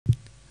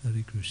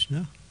Hare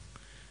Krishna.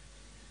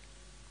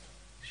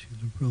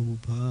 Srila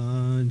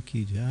Prabhupada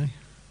ki jai.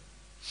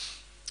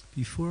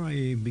 Before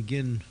I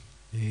begin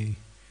a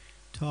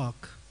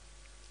talk,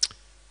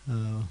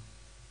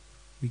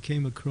 we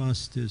came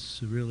across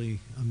this really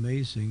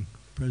amazing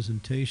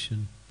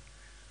presentation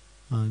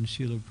on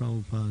Srila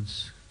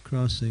Prabhupada's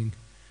crossing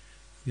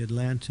the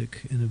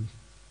Atlantic and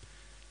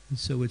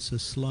so it's a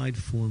slide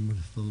form.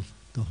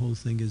 The whole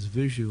thing is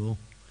visual,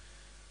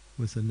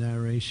 with a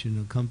narration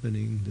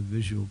accompanying the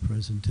visual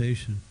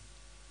presentation.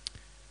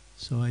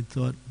 So I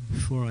thought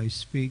before I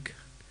speak,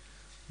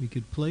 we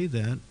could play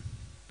that.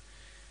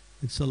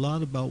 It's a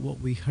lot about what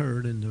we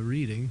heard in the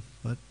reading,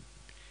 but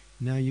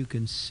now you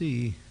can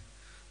see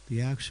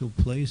the actual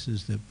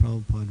places that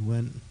Prabhupada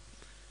went,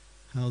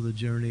 how the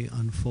journey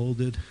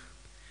unfolded,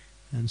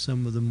 and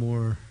some of the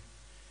more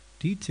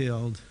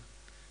detailed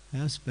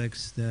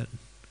aspects that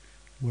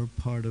were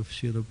part of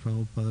Srila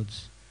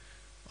Prabhupada's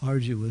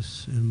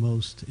arduous and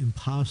most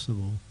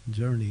impossible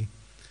journey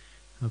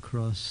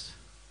across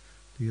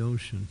the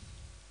ocean.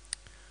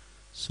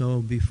 So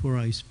before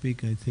I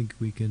speak, I think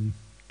we can,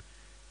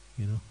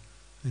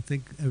 I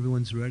think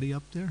everyone's ready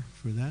up there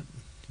for that?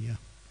 Yeah.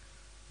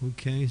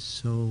 Okay,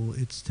 so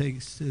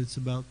it's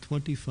about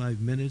 25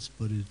 minutes,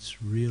 but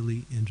it's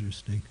really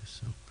interesting.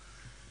 So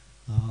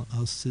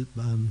I'll sit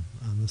on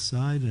the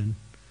side and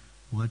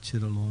watch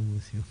it along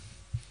with you.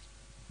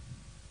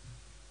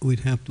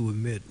 We'd have to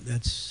admit,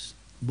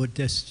 what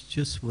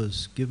just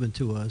was given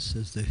to us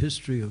as the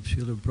history of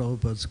Srila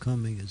Prabhupada's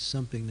coming is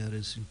something that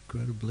is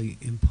incredibly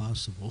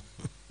impossible.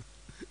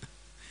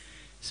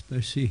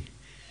 Especially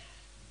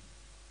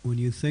when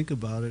you think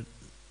about it,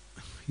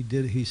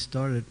 he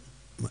started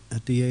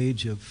at the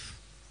age of,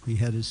 he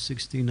had his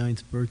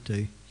 69th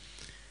birthday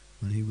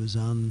when he was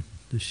on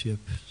the ship.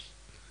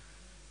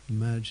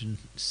 Imagine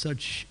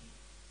such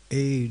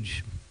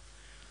age,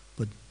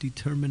 but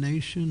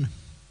determination,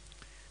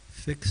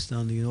 fixed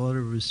on the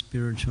order of his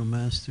spiritual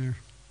master,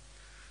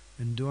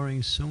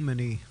 enduring so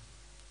many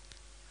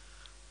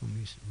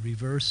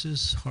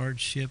reverses,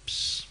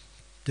 hardships,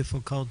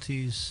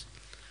 difficulties,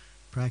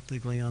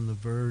 practically on the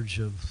verge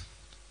of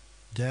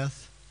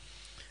death,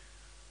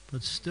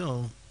 but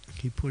still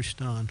he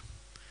pushed on.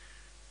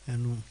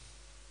 And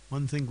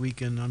one thing we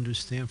can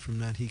understand from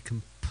that, he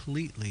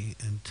completely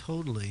and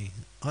totally,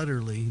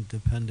 utterly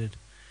depended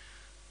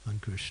on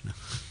Krishna.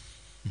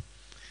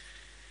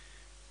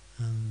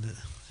 And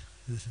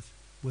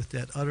with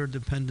that utter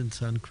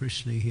dependence on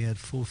Krishna, he had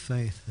full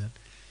faith that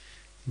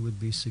he would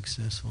be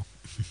successful.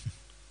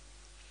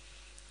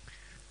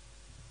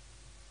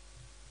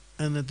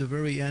 And at the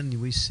very end,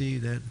 we see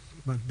that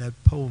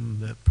poem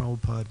that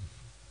Prabhupada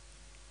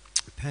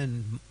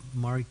penned,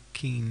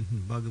 Marking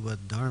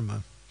Bhagavad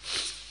Dharma,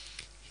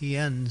 he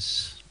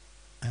ends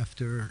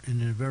after,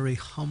 in a very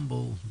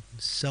humble,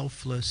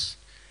 selfless,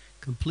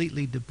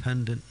 completely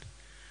dependent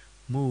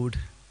mood,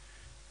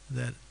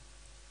 that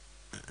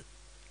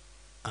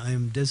I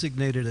am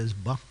designated as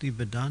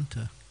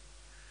Bhaktivedanta,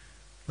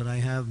 but I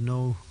have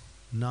no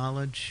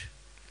knowledge,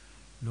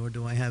 nor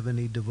do I have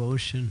any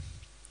devotion,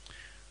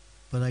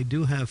 but I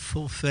do have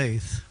full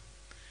faith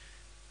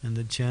in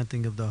the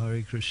chanting of the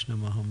Hare Krishna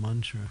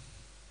Mahamantra.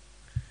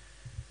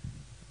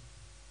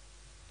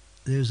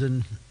 There's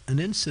an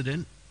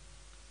incident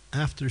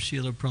after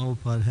Srila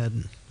Prabhupada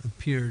had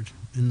appeared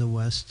in the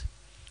West,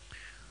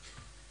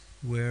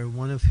 where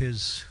one of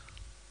his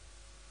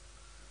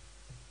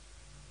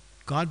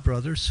god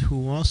brothers,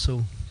 who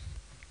also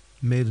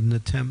made an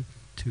attempt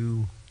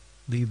to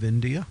leave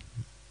India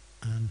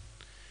and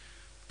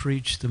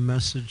preach the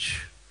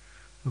message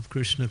of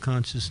Krishna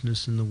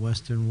consciousness in the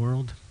Western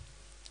world.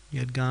 He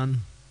had gone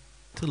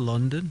to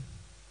London.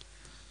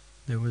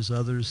 There was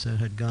others that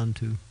had gone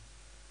to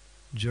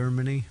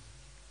Germany,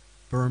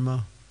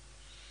 Burma.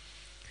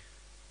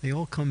 They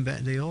all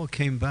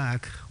came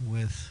back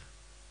with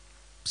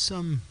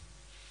some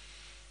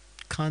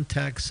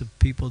contacts of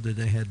people that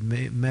they had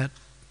met,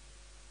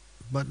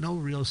 but no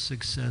real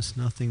success,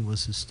 nothing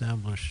was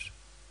established.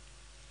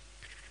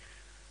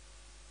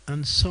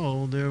 And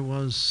so there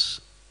was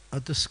a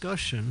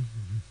discussion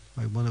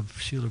by one of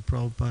Srila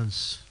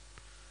Prabhupada's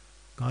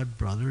god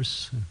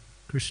brothers,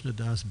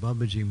 Krishnadas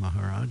Babaji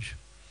Maharaj.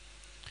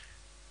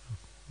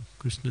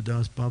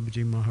 Krishnadas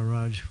Babaji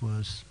Maharaj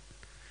was,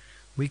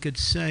 we could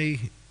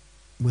say,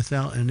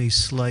 without any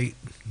slight,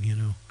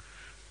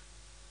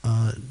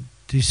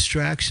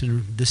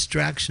 distraction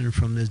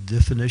from the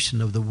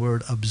definition of the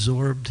word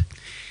absorbed.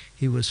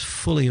 He was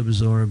fully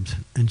absorbed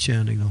in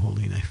chanting the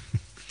holy name.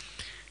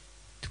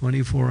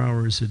 24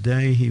 hours a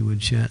day he would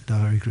chant the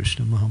Hare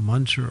Krishna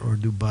Mahamantra or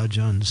do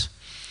bhajans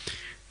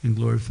in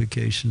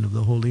glorification of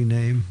the holy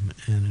name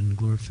and in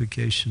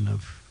glorification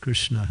of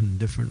Krishna in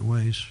different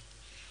ways.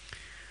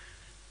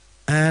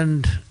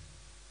 And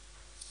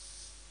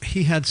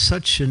he had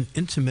such an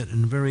intimate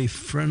and very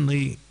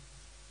friendly,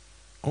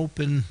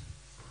 open,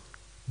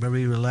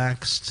 very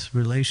relaxed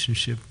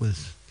relationship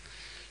with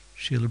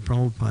Srila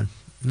Prabhupada,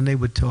 and they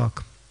would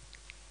talk.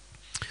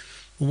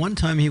 One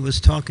time he was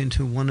talking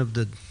to one of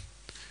the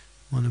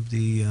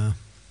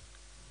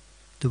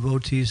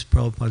devotees,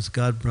 Prabhupada's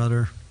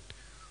godbrother,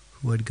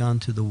 who had gone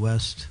to the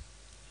West,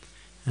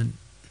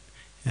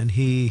 and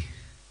he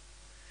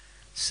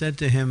said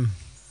to him,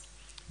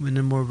 in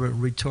a more of a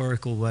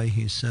rhetorical way,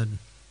 he said,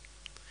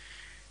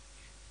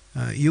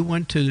 you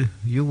went to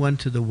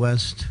the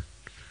West,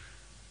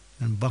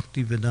 and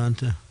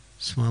Bhaktivedanta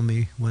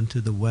Swami went to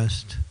the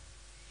West.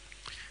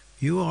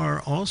 You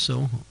are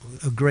also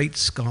a great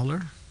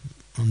scholar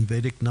on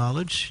Vedic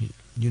knowledge.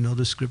 You know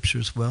the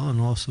scriptures well and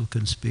also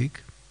can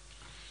speak.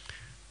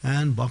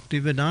 And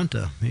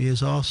Bhaktivedanta, he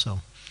is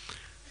also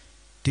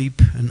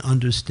deep in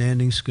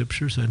understanding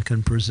scriptures and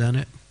can present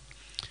it.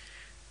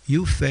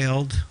 You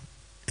failed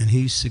and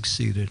he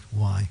succeeded.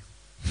 Why?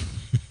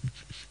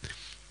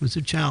 It was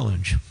a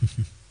challenge.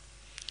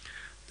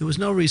 There was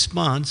no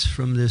response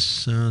from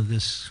this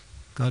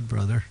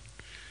godbrother,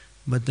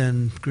 but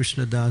then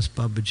Krishnadas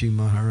Babaji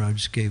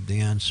Maharaj gave the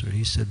answer.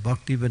 He said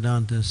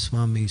Bhaktivedanta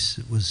Swami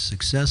was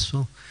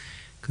successful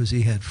because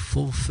he had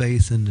full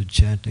faith in the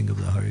chanting of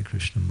the Hare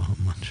Krishna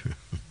Mahamantra.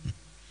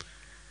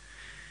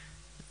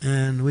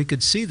 And we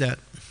could see that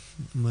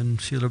when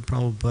Srila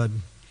Prabhupada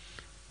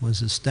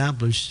was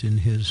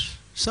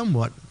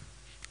somewhat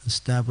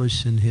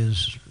established in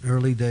his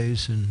early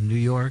days in New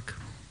York.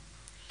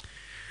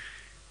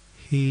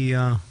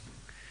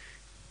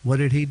 What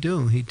did he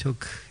do? He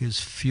took his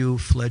few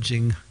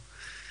fledgling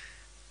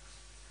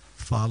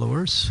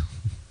followers,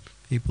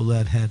 people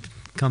that had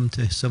come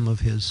to some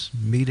of his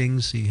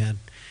meetings.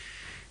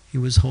 He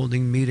was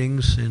holding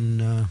meetings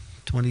in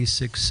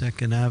 26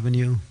 2nd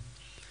Avenue,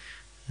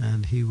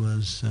 and he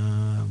was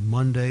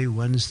Monday,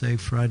 Wednesday,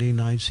 Friday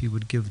nights he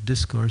would give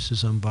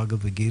discourses on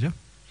Bhagavad Gita.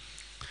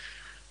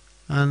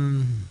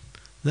 And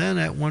then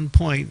at one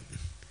point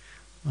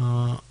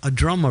a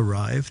drum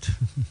arrived.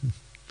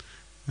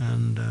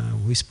 And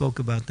we spoke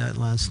about that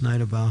last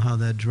night, about how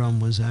that drum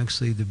was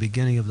actually the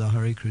beginning of the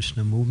Hare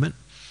Krishna movement.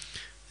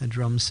 That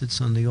drum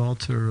sits on the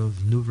altar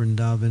of New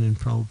Vrindavan in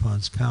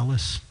Prabhupada's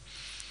palace.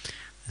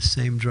 The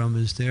same drum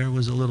is there. It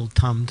was a little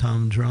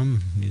tom-tom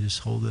drum. You just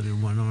hold it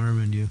in one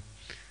arm and you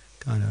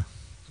kind of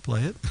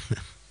play it.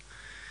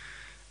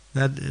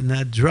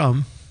 that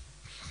drum,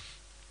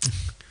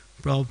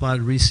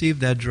 Prabhupada received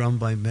that drum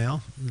by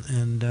mail,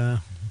 and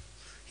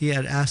he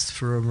had asked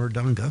for a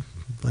mridanga,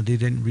 but he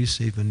didn't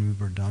receive any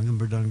mridanga.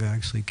 Mridanga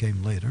actually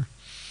came later.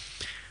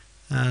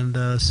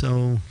 And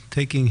so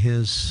taking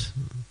his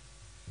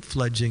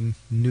fledgling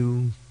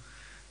new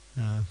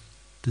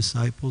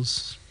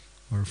disciples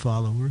or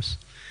followers,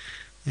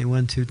 they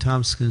went to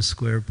Tompkins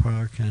Square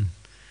Park, and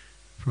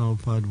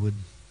Prabhupada would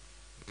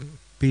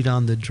beat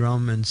on the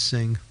drum and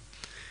sing,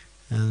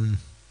 and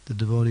the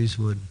devotees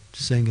would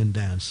sing and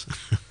dance.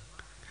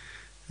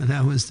 And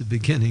that was the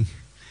beginning,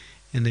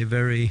 in a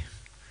very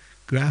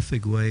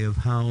graphic way, of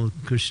how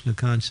Krishna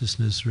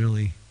consciousness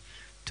really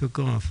took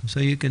off. So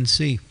you can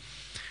see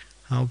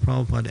how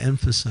Prabhupada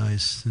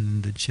emphasized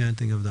in the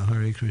chanting of the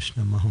Hare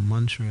Krishna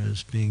Mahamantra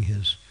as being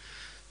his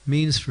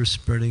means for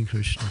spreading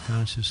Krishna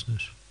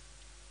consciousness.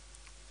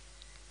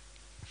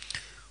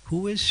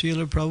 Who is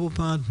Srila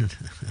Prabhupada?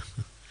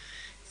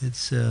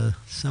 It's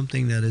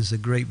something that is a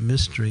great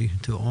mystery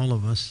to all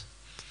of us.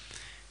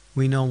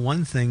 We know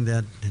one thing,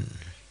 that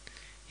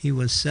he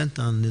was sent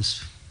on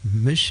this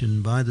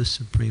mission by the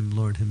Supreme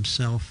Lord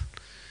himself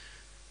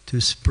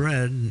to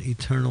spread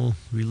eternal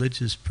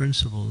religious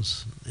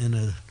principles in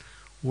a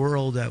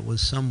world that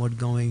was somewhat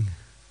going.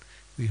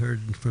 We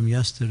heard from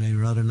yesterday,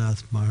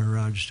 Radhanath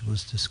Maharaj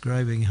was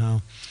describing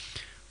how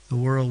the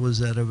world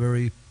was at a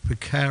very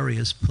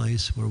precarious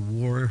place where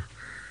war,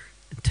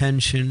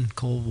 tension,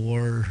 Cold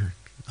War,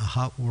 a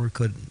hot war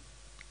could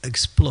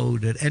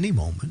explode at any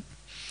moment.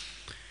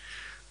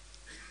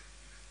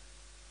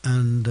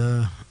 And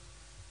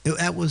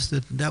that was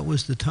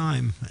the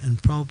time,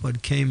 and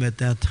Prabhupada came at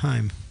that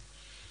time,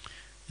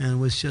 and it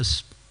was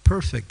just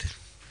perfect,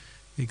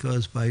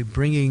 because by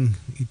bringing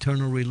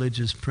eternal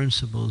religious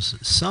principles,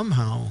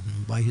 somehow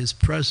by his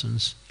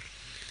presence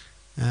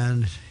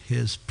and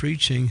his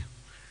preaching,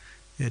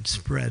 it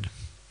spread,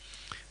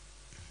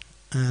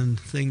 and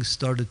things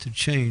started to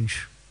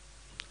change,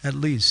 at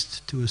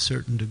least to a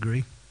certain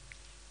degree.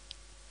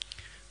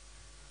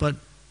 But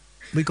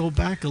we go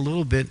back a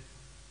little bit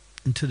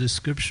into the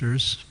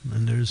scriptures,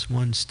 and there's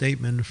one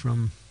statement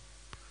from,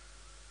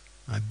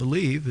 I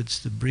believe it's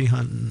the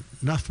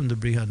not from the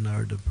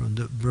Brihadaranyaka, from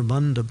the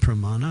Brahmanda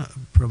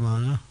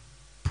Purana,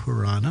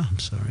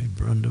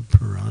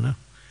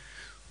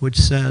 which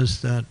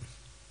says that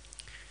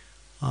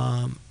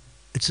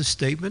it's a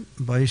statement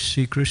by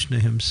Sri Krishna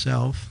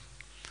himself,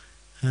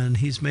 and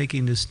he's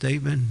making this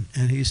statement,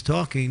 and he's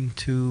talking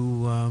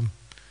to,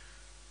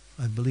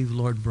 I believe,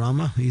 Lord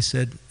Brahma. He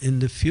said, in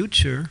the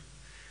future,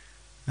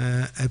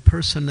 a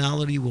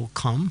personality will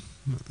come,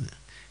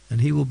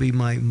 and he will be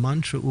my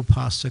mantra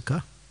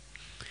upasaka,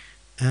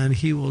 and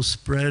he will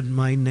spread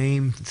my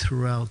name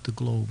throughout the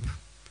globe.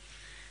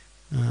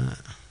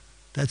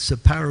 That's a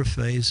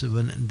paraphrase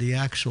of the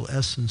actual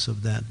essence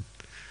of that,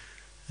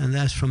 and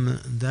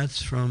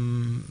that's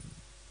from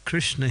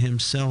Krishna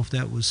himself.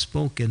 That was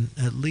spoken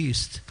at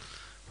least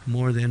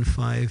more than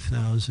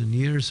 5,000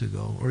 years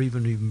ago, or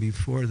even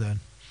before that.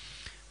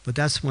 But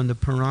that's when the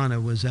Purana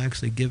was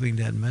actually giving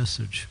that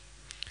message.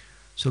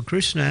 So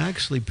Krishna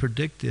actually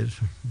predicted,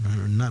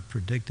 or not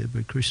predicted,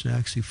 but Krishna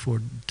actually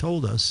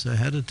foretold us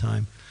ahead of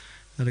time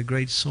that a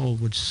great soul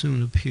would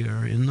soon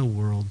appear in the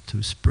world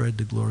to spread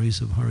the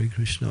glories of Hare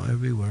Krishna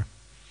everywhere.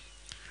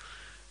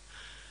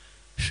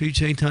 Sri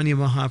Chaitanya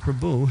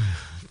Mahaprabhu,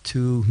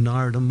 to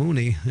Narada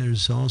Muni,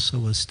 there's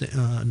also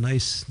a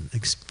nice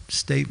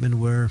statement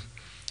where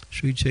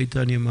Sri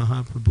Chaitanya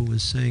Mahaprabhu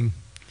was saying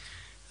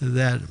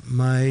that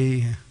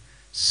my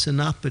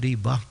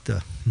Sanapati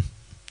Bhakta,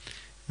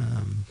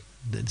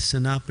 the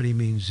Sanapati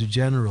means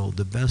general,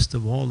 the best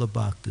of all the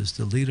bhaktas,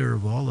 the leader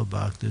of all the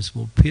bhaktas,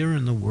 will appear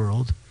in the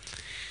world,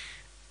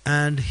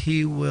 and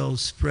he will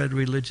spread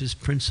religious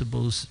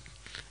principles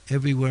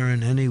everywhere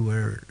and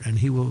anywhere, and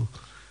he will,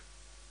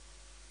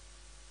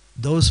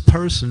 those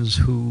persons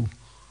who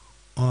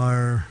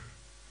are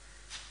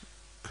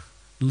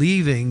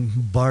leaving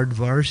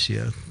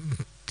Bhardvarsya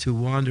to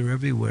wander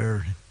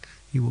everywhere,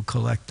 he will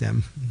collect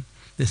them.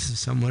 This is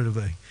somewhat of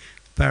a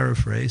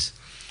paraphrase.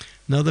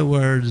 In other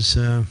words,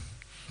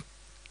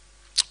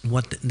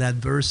 what that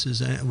verse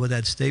is, what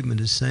that statement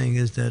is saying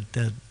is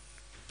that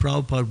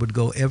Prabhupada would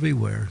go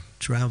everywhere,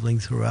 traveling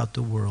throughout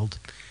the world,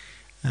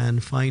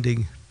 and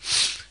finding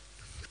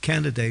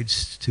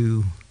candidates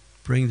to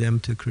bring them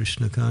to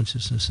Krishna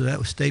consciousness. So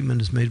that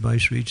statement is made by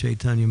Sri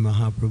Chaitanya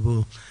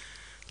Mahaprabhu.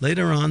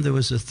 Later on, there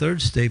was a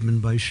third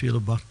statement by Srila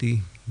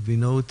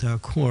Bhaktivedanta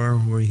Thakur,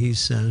 where he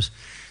says,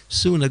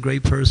 soon a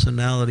great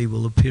personality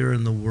will appear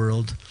in the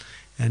world,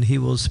 and he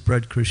will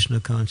spread Krishna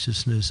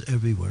consciousness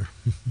everywhere.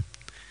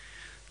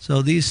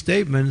 So these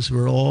statements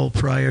were all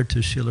prior to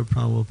Srila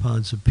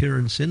Prabhupada's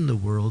appearance in the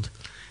world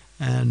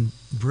and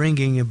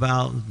bringing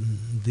about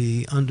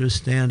the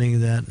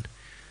understanding that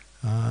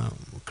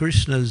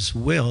Krishna's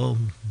will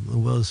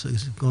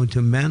is going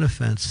to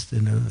manifest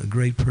in a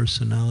great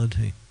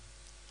personality.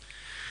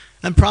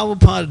 And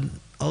Prabhupada,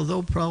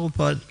 although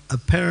Prabhupada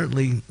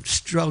apparently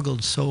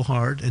struggled so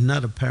hard, and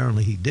not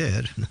apparently, he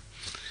did,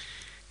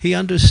 he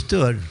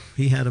understood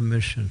he had a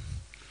mission.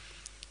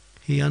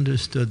 He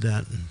understood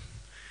that.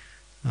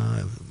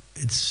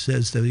 It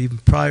says that even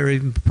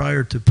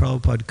prior to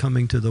Prabhupada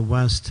coming to the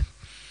West,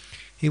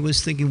 he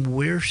was thinking,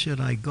 where should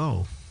I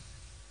go?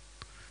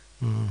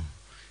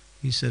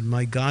 He said,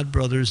 my god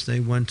brothers,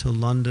 they went to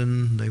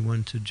London, they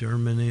went to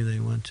Germany, they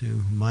went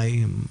to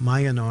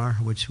Manor,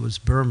 which was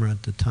Burma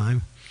at the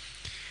time,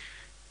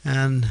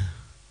 and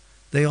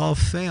they all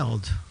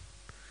failed.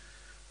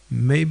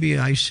 Maybe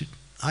I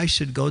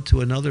should go to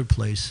another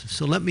place,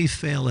 so let me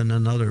fail in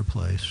another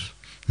place.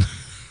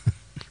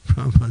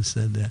 Prabhupada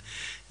said that.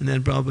 And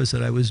then Prabhupada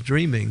said, I was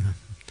dreaming.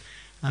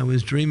 I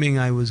was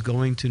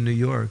going to New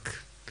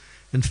York.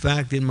 In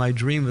fact, in my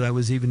dream, I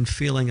was even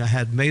feeling I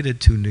had made it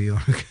to New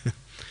York.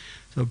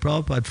 So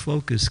Prabhupada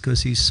focused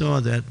because he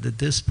saw that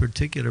this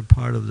particular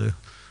part of the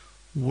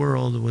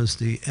world was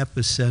the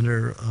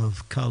epicenter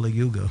of Kali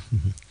Yuga.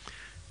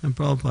 And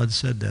Prabhupada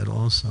said that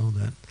also,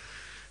 that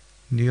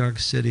New York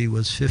City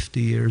was 50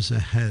 years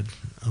ahead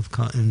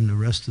in the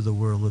rest of the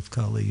world of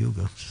Kali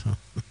Yuga. So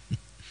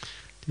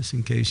just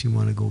in case you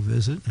want to go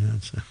visit,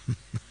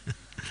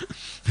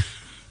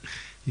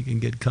 you can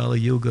get Kali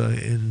Yuga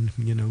in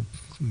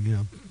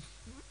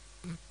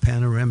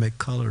panoramic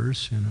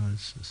colors.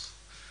 It's just,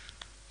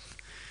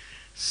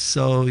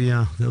 so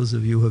yeah, those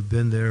of you who have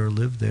been there or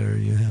lived there,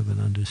 you have an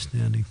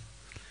understanding.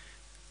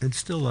 It's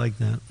still like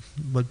that.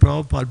 But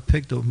Prabhupada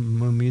picked,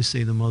 when we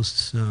say the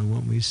most,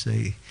 what we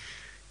say,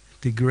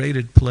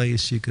 degraded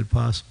place you could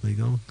possibly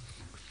go,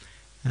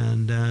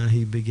 and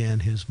he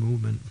began his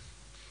movement.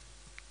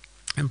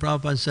 And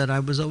Prabhupada said, I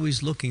was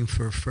always looking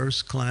for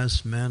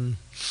first-class men,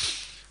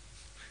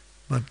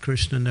 but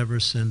Krishna never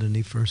sent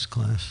any first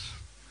class.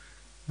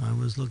 I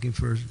was looking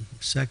for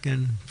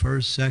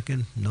first,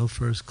 second, no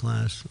first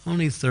class,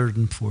 only third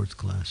and fourth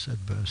class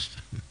at best.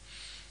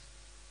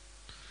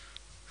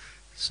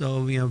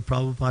 So,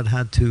 Prabhupada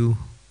had to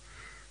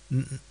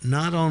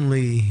not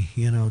only,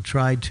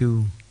 try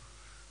to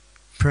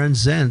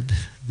present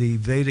the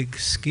Vedic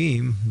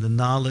scheme, the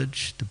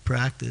knowledge, the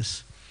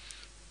practice,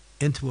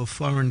 into a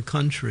foreign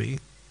country,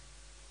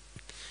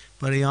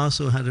 but he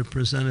also had to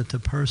present it to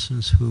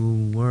persons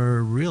who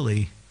were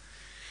really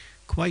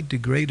quite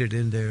degraded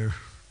in their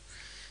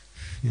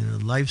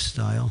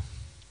lifestyle.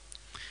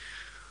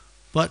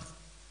 But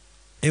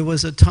it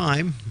was a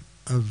time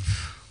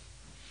of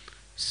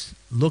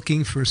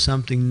looking for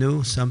something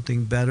new,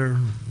 something better,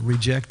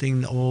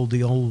 rejecting all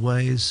the old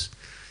ways,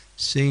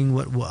 seeing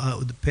what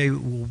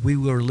we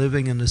were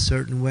living in a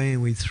certain way,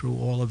 and we threw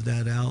all of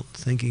that out,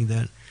 thinking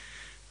that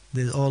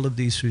all of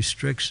these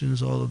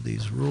restrictions, all of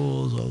these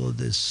rules, all of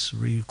these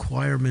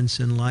requirements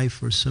in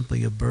life were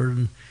simply a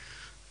burden.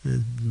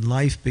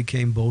 Life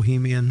became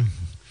bohemian.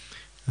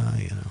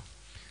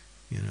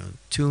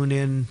 Tune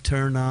in,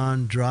 turn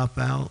on, drop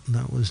out.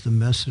 That was the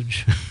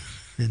message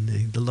in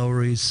the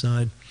Lower East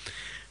Side.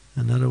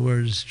 In other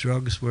words,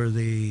 drugs were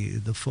the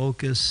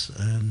focus,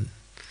 and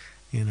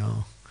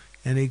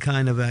any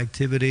kind of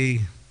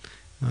activity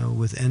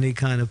with any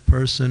kind of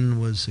person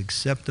was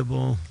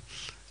acceptable.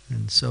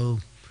 And so,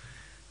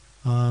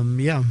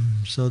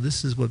 so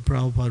this is what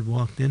Prabhupada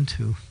walked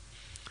into.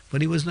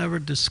 But he was never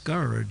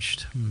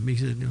discouraged.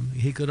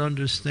 He could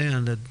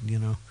understand that,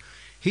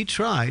 he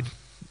tried.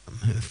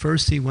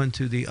 First he went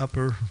to the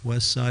Upper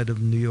West Side of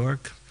New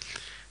York,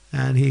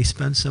 and he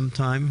spent some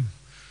time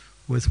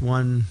with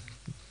one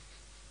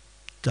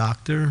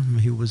doctor.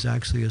 He was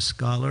actually a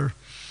scholar,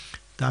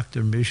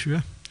 Dr.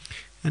 Mishra.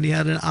 And he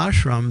had an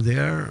ashram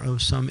there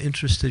of some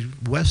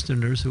interested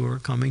Westerners who were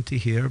coming to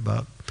hear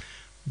about,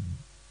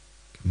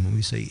 when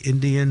we say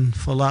Indian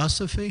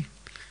philosophy,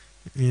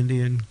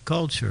 Indian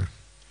culture.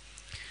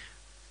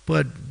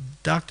 But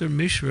Dr.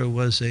 Mishra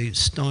was a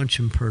staunch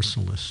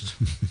impersonalist.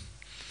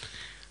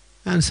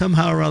 And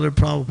somehow or other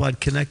Prabhupada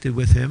connected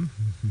with him.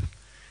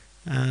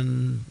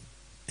 And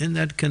in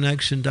that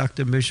connection,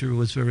 Dr. Mishra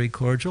was very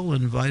cordial,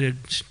 invited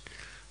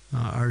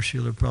our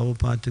Srila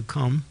Prabhupada to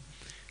come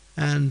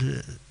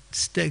and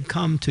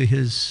come to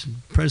his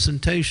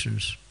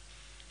presentations.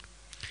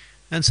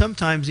 And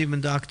sometimes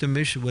even Dr.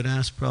 Mishra would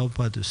ask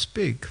Prabhupada to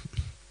speak.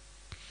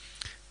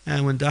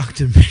 And when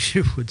Dr.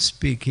 Mishra would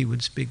speak, he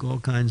would speak all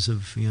kinds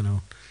of,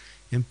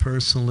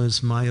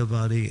 impersonalist,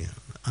 Mayavadi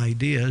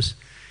ideas.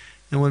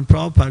 And when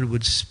Prabhupada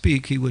would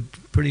speak, he would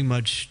pretty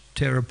much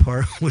tear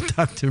apart what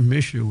Dr.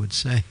 Mishra would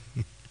say,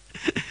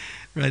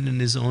 right in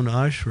his own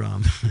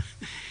ashram.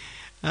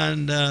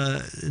 And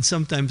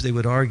sometimes they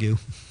would argue.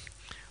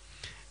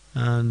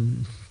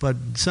 But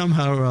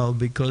somehow,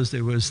 because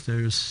there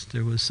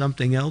was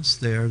something else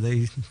there,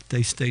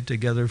 they stayed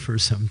together for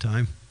some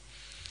time.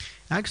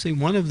 Actually,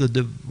 one of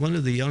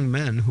the young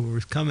men who were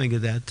coming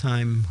at that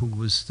time, who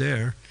was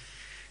there,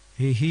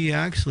 he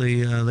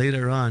actually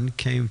later on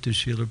came to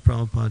Srila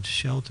Prabhupada's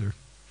shelter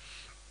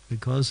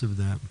because of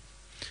that.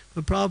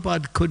 But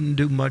Prabhupada couldn't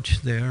do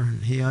much there.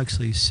 He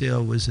actually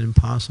saw it was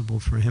impossible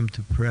for him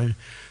to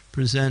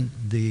present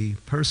the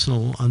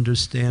personal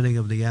understanding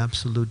of the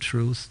absolute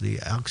truth, the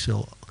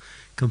actual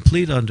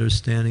complete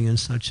understanding in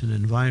such an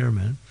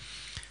environment.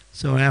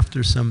 So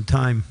after some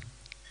time,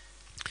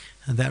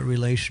 that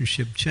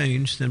relationship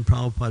changed, then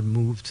Prabhupada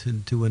moved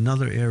into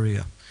another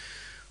area.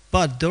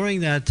 But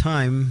during that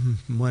time,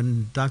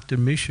 when Dr.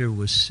 Mishra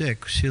was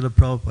sick, Srila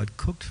Prabhupada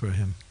cooked for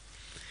him.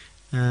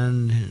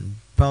 And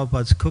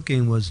Prabhupada's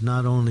cooking was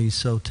not only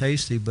so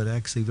tasty, but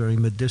actually very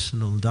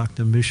medicinal.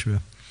 Dr.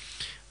 Mishra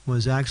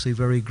was actually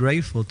very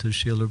grateful to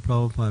Srila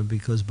Prabhupada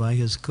because by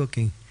his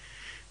cooking,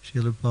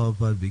 Srila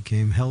Prabhupada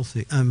became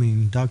healthy.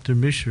 Dr.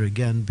 Mishra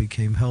again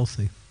became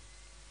healthy.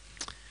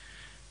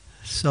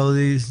 So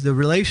the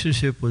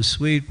relationship was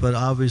sweet, but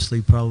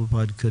obviously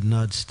Prabhupada could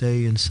not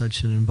stay in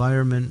such an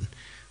environment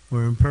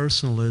where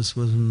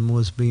impersonalism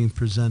was being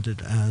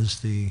presented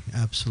as the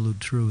absolute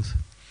truth.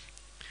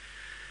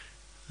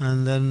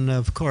 And then,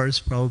 of course,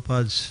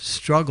 Prabhupada's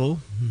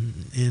struggle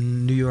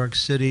in New York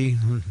City,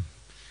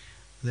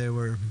 there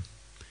were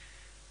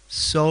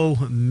so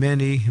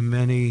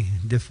many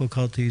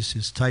difficulties.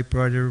 His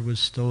typewriter was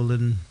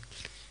stolen.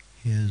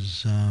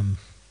 His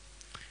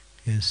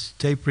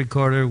tape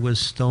recorder was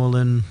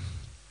stolen.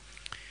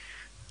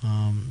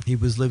 He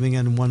was living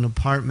in one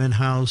apartment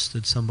house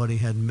that somebody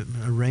had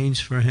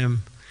arranged for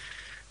him.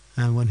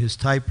 And when his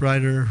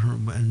typewriter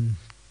and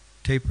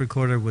tape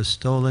recorder was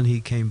stolen,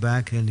 he came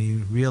back and he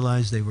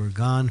realized they were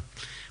gone.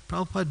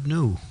 Prabhupada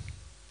knew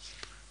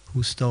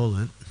who stole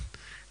it.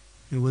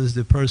 It was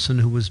the person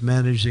who was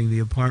managing the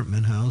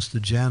apartment house, the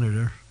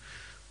janitor.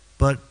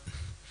 But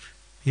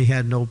he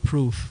had no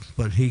proof,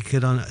 but he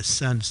could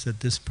sense that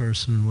this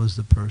person was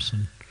the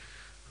person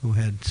who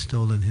had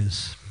stolen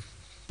his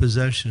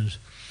possessions.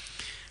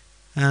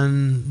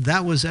 And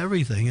that was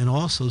everything, and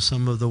also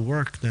some of the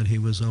work that he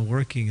was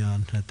working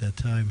on at that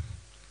time.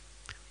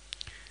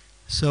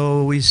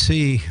 So we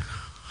see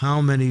how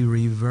many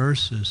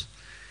reverses.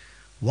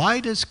 Why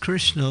does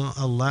Krishna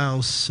allow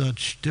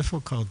such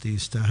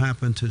difficulties to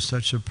happen to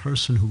such a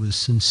person who is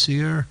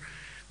sincere,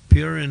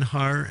 pure in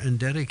heart, and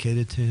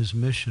dedicated to his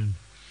mission?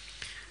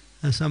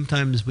 And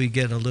sometimes we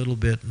get a little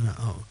bit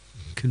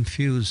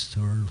confused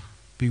or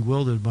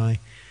bewildered by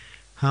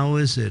how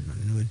is it?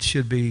 It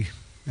should be,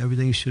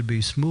 everything should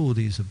be smooth.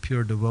 He's a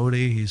pure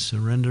devotee. He's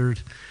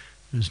surrendered.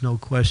 There's no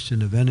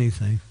question of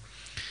anything.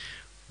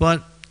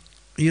 But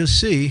you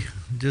see,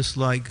 just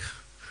like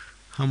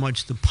how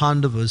much the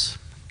Pandavas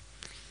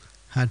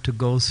had to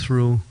go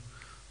through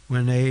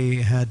when they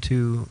had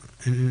to,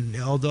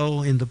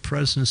 although in the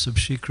presence of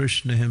Sri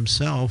Krishna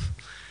himself,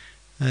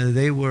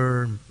 they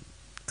were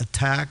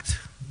attacked,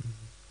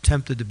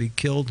 tempted to be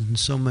killed in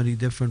so many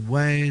different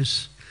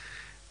ways,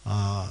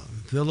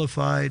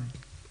 vilified,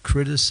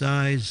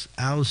 criticized,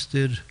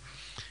 ousted,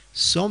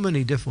 so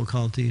many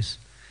difficulties.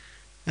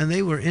 And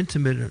they were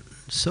intimate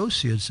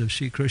associates of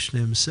Sri Krishna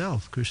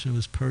himself. Krishna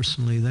was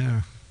personally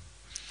there.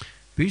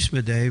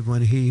 Bhishma Dev,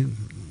 when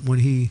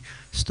he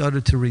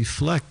started to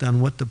reflect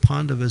on what the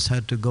Pandavas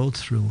had to go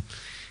through,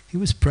 he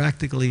was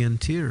practically in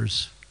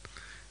tears.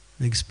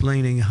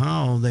 explaining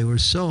how they were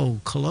so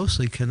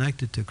closely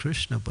connected to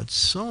Krishna, but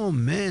so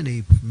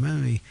many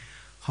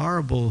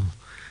horrible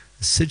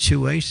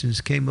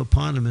situations came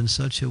upon them in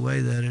such a way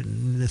that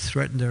it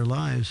threatened their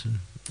lives and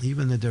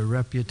even their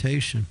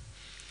reputation.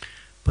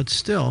 But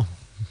still,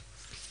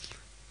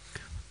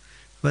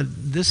 but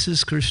this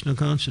is Krishna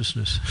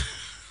consciousness.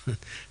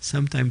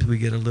 Sometimes we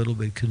get a little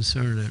bit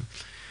concerned.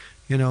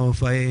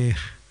 If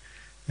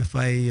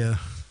I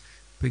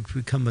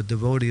become a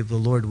devotee of the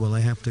Lord, will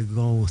I have to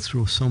go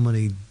through so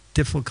many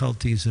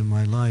difficulties in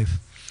my life?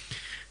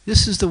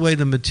 This is the way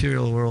the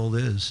material world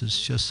is.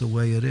 It's just the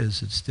way it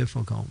is. It's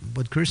difficult.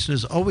 But Krishna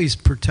is always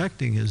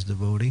protecting his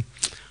devotee,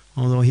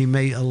 although he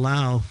may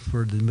allow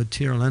for the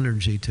material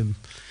energy to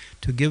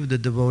give the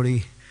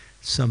devotee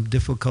some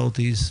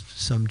difficulties,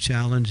 some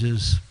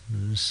challenges,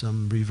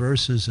 some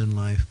reverses in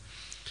life.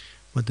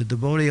 But the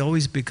devotee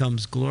always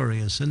becomes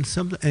glorious. And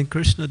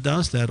Krishna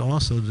does that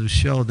also to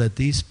show that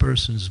these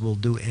persons will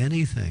do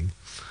anything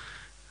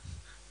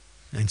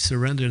and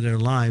surrender their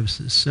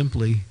lives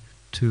simply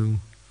to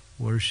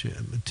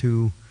worship,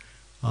 to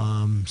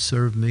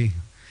serve me.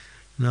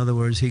 In other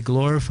words, he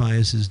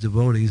glorifies his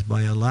devotees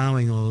by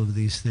allowing all of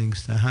these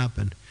things to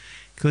happen,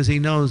 because he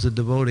knows the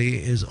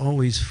devotee is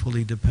always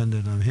fully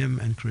dependent on him,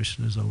 and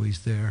Krishna is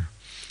always there,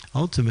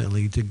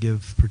 ultimately, to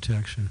give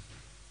protection.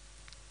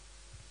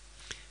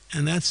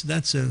 And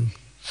that's a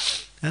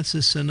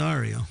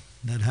scenario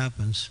that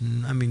happens.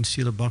 I mean,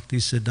 Srila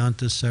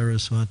Bhaktivedanta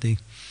Saraswati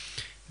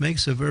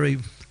makes a very,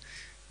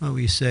 what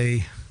we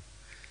say,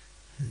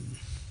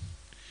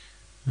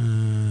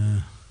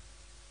 a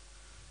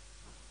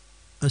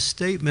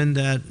statement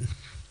that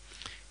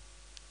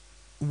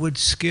would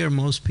scare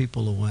most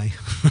people away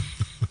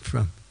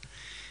from.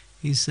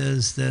 He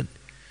says that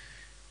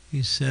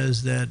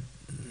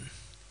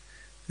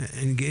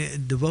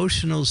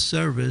devotional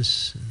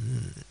service,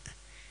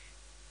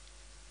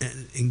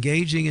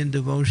 engaging in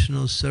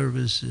devotional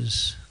service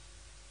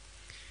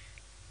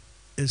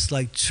is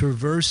like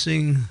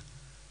traversing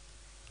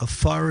a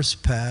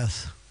forest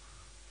path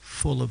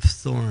full of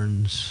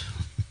thorns.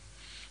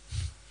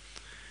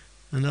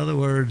 In other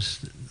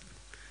words,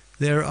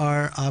 there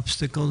are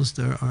obstacles,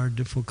 there are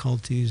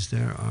difficulties,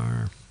 there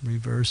are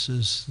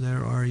reverses,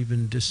 there are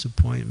even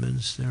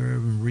disappointments, there are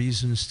even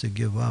reasons to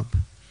give up.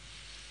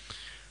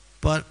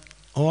 But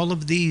all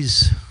of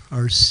these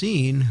are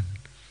seen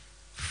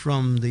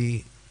from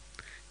the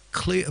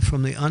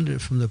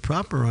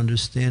proper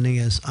understanding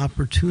as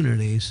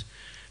opportunities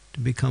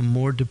to become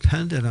more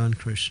dependent on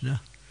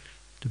Krishna,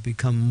 to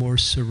become more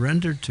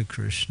surrendered to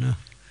Krishna,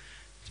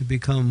 to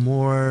become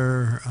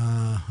more,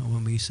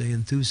 when we say,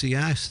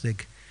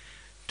 enthusiastic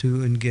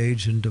to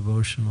engage in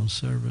devotional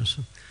service.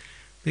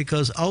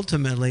 Because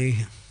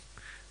ultimately,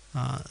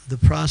 the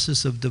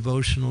process of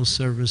devotional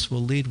service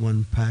will lead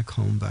one back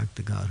home, back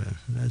to Godhead.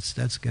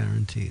 That's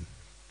guaranteed.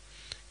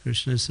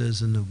 Krishna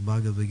says in the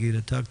Bhagavad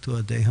Gita,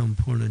 Taktua deham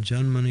purna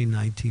janmani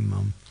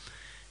naitimam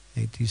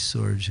eti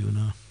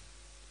sorjuna.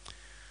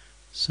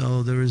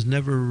 So there is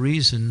never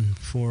reason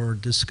for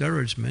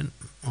discouragement,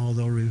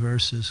 although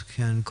reverses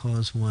can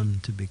cause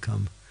one to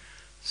become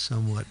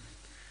somewhat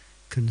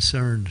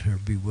concerned or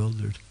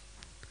bewildered.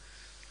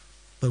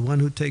 But one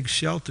who takes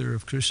shelter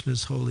of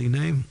Krishna's holy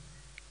name,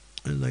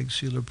 like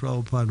Srila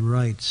Prabhupada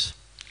writes,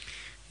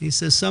 he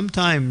says,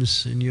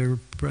 sometimes in your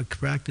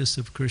practice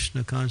of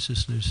Krishna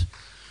consciousness,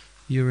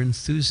 your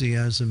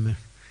enthusiasm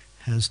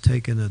has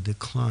taken a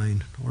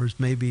decline, or is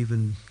maybe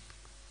even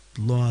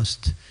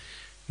lost.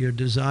 Your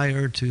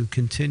desire to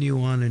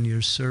continue on in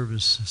your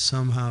service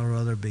somehow or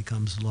other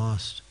becomes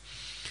lost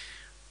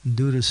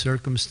due to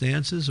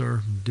circumstances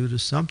or due to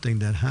something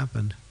that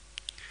happened.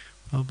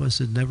 Prabhupada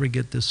said, never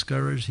get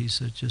discouraged. He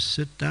said, just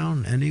sit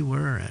down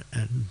anywhere,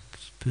 and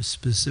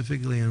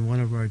specifically in one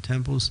of our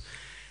temples,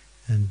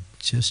 and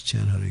just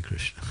chant Hare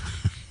Krishna.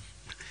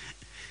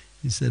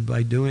 He said,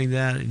 by doing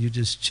that, you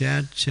just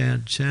chant,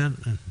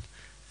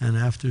 and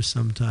after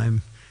some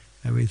time,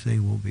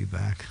 everything will be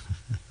back.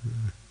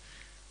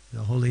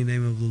 The holy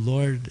name of the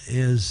Lord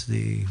is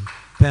the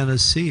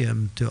panacea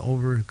to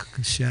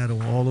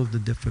overshadow all of the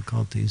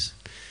difficulties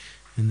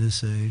in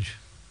this age.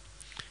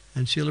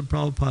 And Srila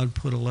Prabhupada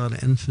put a lot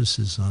of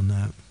emphasis on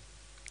that.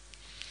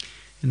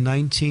 In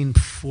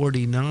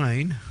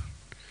 1949,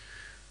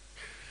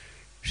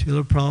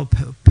 Srila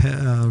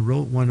Prabhupada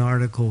wrote one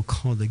article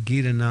called the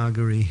Gita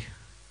Nagari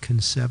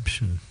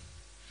Conception.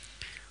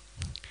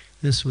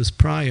 This was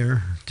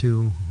prior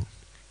to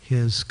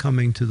his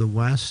coming to the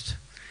West.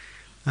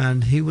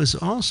 And he was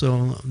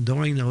also,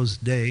 during those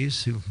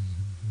days,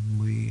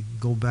 we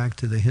go back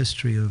to the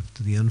history of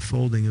the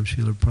unfolding of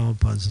Srila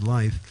Prabhupada's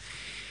life,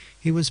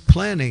 he was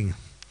planning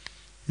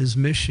his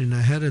mission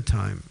ahead of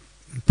time,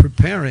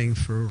 preparing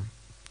for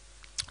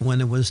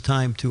when it was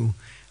time to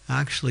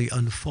actually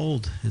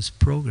unfold his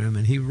program.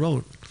 And he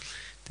wrote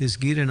this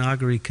Gita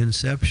Nagari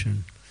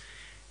Conception,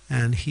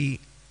 and he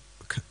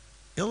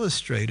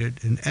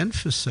illustrated and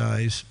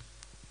emphasized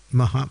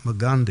Mahatma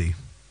Gandhi.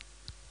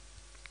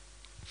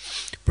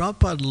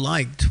 Prabhupada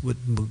liked what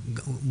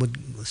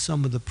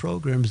some of the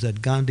programs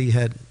that Gandhi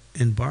had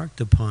embarked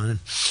upon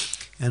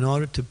in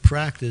order to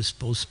practice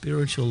both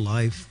spiritual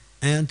life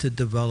and to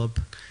develop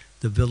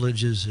the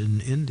villages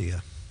in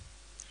India.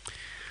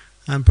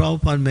 And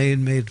Prabhupada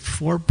made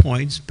 4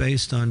 points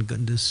based on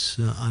this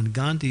on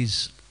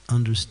Gandhi's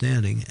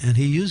understanding, and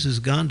he uses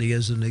Gandhi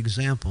as an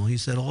example. He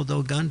said,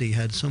 although Gandhi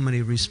had so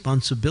many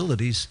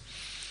responsibilities,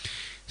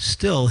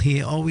 still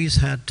he always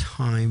had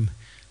time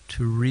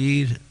to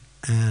read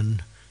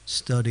and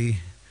study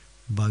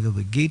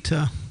Bhagavad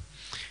Gita.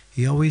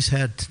 He always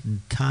had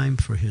time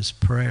for his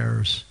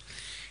prayers.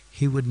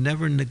 He would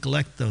never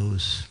neglect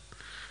those.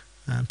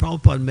 And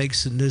Prabhupada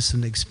makes this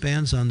and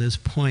expands on this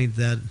point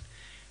that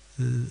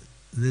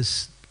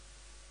this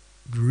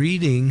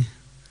reading,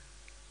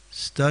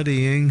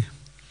 studying,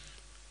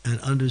 and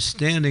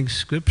understanding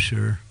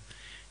Scripture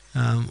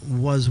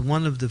was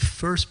one of the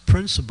first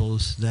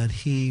principles that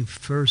he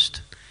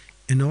first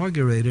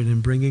inaugurated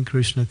in bringing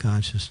Krishna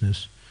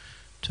consciousness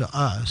to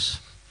us.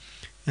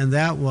 And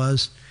that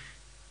was,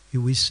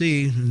 we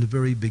see in the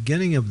very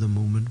beginning of the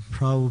movement,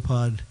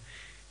 Prabhupada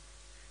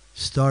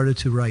started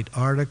to write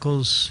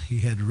articles.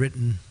 He had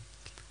written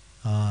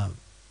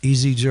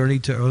Easy Journey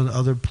to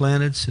Other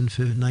Planets in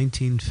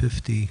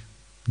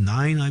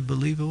 1959, I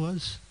believe it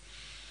was.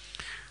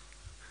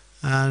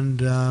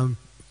 And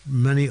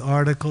many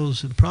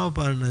articles. And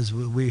Prabhupada, as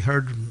we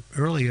heard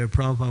earlier,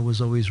 Prabhupada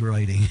was always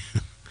writing.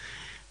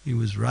 He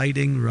was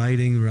writing. In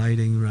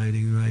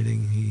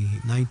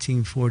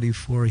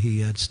 1944,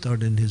 he had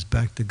started his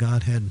Back to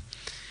Godhead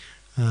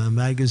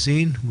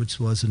magazine, which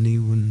wasn't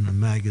even a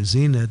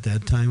magazine at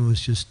that time. It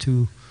was just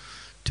two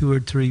or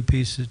three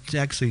pieces,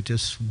 actually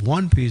just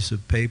one piece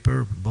of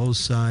paper, both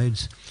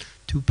sides,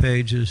 2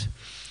 pages,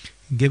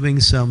 giving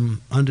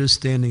some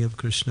understanding of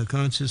Krishna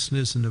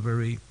consciousness in a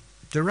very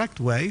direct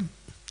way.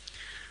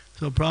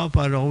 So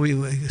Prabhupada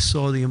always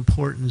saw the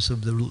importance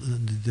of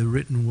the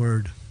written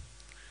word.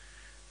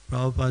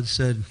 Prabhupada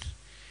said,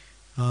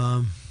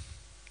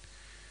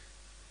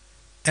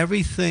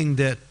 everything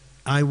that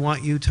I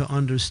want you to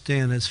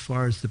understand as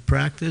far as the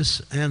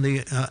practice and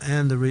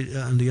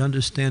the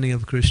understanding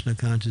of Krishna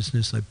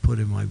consciousness, I put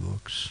in my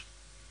books.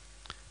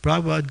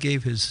 Prabhupada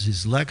gave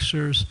his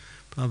lectures.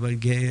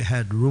 Prabhupada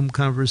had room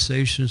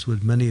conversations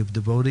with many of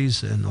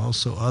devotees and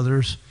also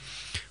others.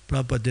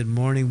 Prabhupada did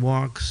morning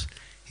walks.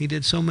 He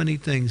did so many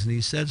things, and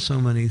he said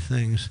so many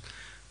things.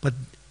 But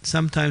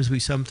sometimes we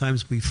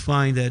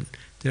find that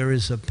there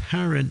is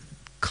apparent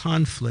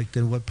conflict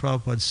in what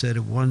Prabhupada said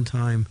at one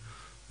time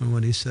and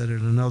what he said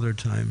at another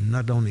time.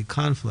 Not only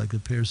conflict, it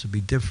appears to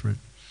be different.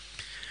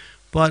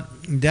 But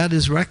that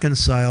is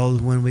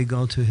reconciled when we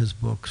go to his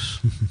books.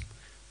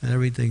 And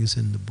everything is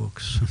in the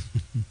books.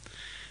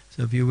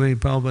 So if you read,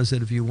 Prabhupada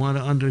said, if you want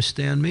to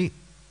understand me,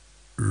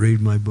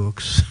 read my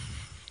books.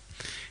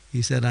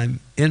 He said, I'm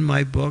in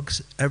my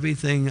books.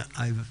 Everything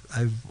I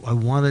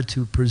wanted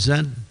to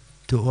present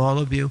to all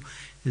of you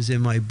is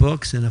in my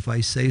books, and if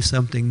I say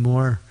something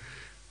more,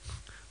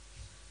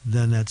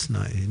 then that's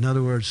not. In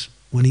other words,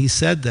 when he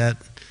said that,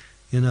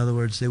 in other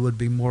words, there would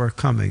be more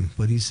coming.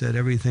 But he said,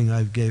 everything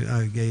I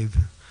gave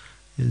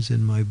is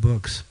in my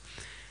books.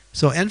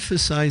 So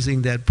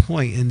emphasizing that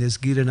point in this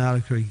Gita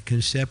Natakari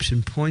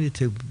conception pointed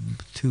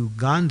to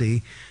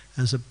Gandhi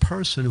as a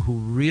person who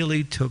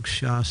really took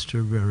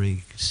Shastra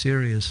very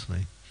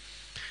seriously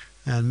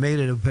and made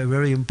it a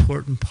very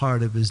important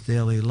part of his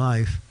daily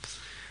life.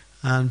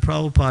 And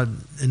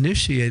Prabhupada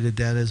initiated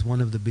that as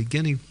one of the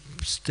beginning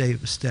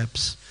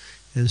steps,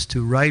 is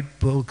to write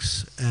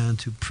books and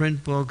to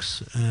print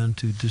books and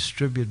to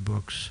distribute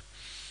books.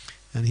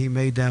 And he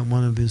made that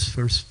one of his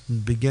first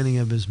beginning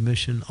of his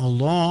mission,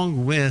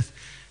 along with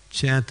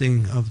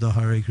chanting of the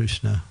Hare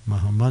Krishna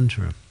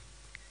Mahamantra.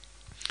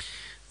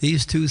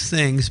 These 2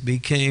 things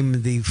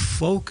became the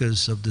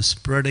focus of the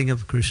spreading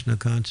of Krishna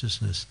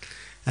consciousness.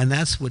 And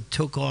that's what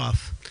took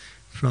off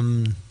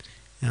from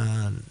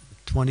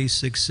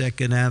 26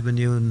 2nd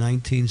Avenue in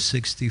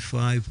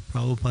 1965.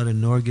 Prabhupada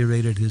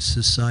inaugurated his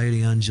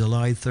society on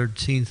July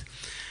 13th,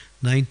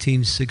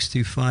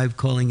 1965,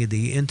 calling it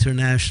the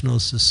International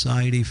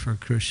Society for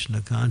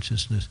Krishna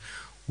Consciousness.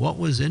 What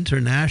was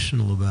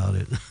international about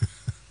it?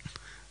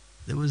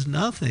 There was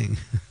nothing.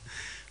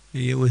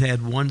 You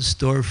had one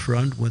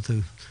storefront with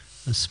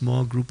a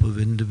small group of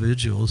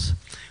individuals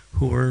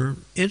who were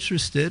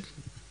interested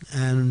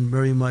and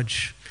very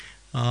much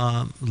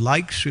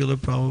like Srila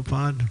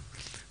Prabhupada.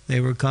 They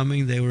were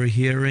coming, they were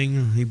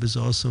hearing. He was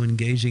also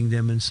engaging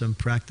them in some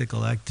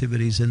practical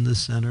activities in the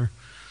center.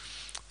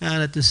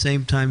 And at the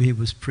same time, he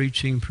was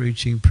preaching,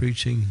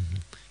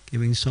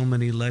 giving so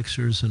many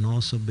lectures, and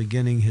also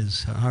beginning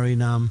his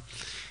Harinam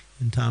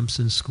in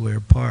Thompson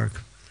Square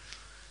Park.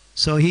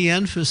 So he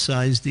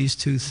emphasized these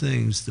 2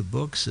 things, the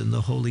books and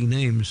the holy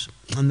names.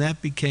 And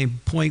that became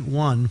point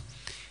 1.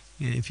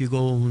 If you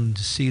go and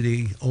see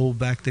the old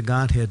Back to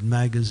Godhead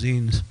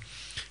magazines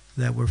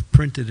that were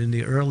printed in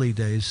the early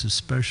days,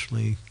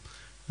 especially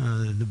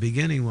the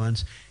beginning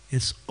ones,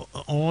 it's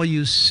all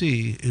you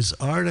see is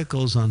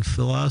articles on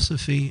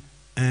philosophy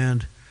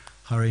and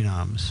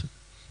Harinams.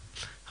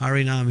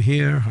 Harinam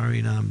here,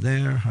 Harinam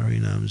there,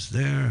 Harinam's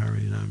there,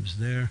 Harinam's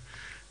there.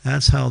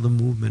 That's how the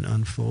movement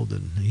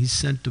unfolded. He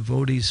sent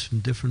devotees from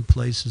different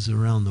places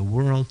around the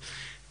world.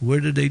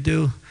 What did they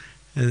do?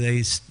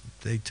 They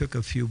took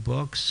a few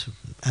books,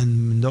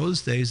 and in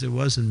those days there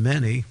wasn't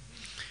many.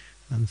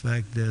 In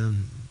fact,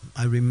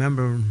 I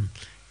remember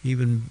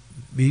even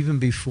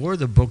before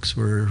the books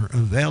were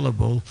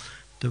available,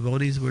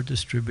 devotees were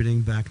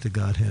distributing Back to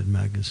Godhead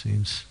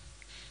magazines.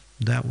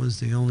 That was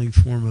the only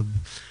form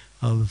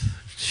of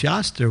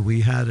Shastra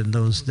we had in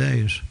those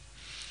days.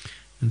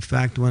 In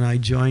fact, when I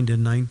joined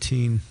in I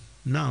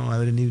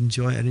didn't even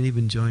join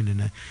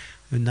in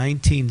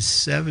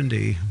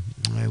 1970,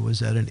 I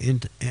was at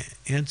an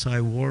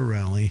anti-war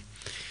rally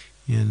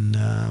in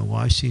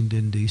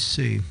Washington,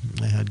 D.C.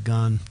 I had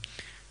gone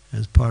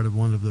as part of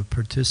one of the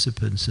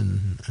participants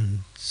in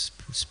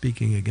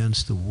speaking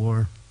against the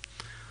war.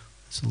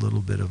 It's a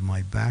little bit of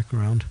my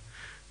background.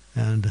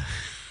 And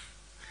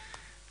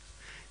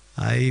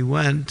I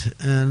went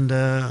and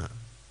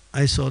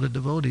I saw the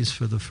devotees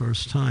for the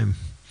first time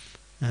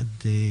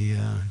at the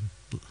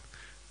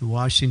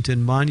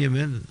Washington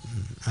Monument.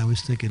 I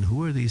was thinking,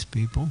 who are these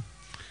people?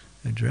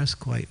 They're dressed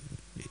quite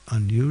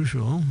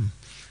unusual.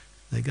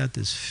 They got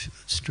this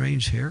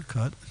strange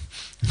haircut.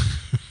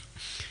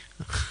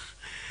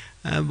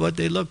 But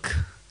they look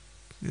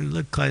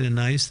kind of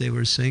nice. They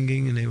were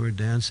singing and they were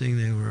dancing.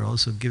 They were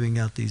also giving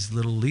out these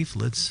little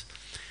leaflets.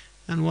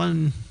 And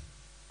one,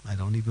 I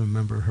don't even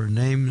remember her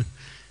name,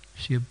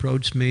 she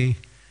approached me.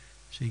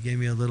 She gave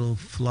me a little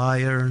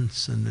flyer, and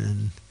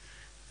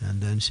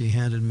then she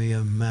handed me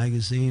a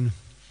magazine.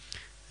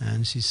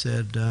 And she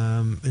said,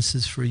 this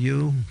is for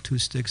you, 2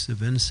 sticks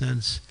of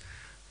incense.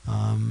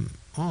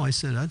 I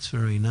said, that's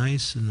very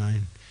nice.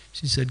 And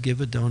she said, give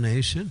a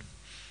donation.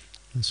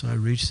 And so I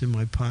reached in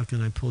my pocket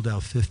and I pulled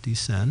out 50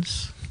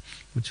 cents,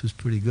 which was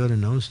pretty good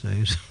in those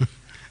days.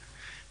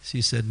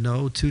 She said,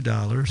 no,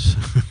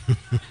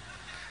 $2.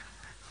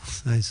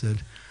 I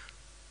said,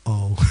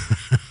 oh.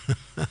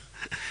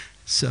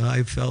 So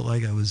I felt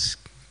like I was,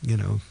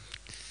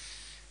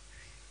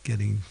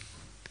 getting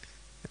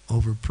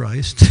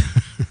overpriced.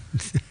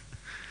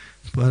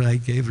 But I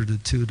gave her the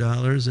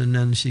 $2, and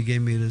then she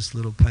gave me this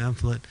little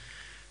pamphlet,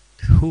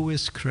 Who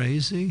is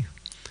Crazy?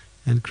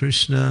 And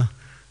Krishna,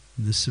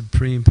 the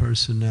Supreme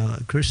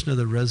Personality, Krishna,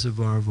 the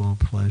Reservoir of All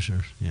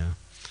Pleasure. Yeah.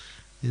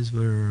 These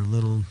were a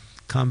little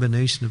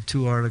combination of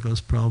 2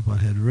 articles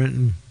Prabhupada had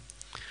written.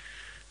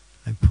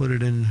 I put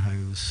it in.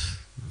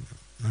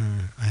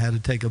 I had to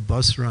take a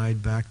bus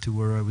ride back to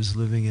where I was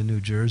living in New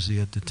Jersey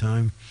at the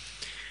time.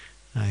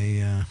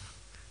 I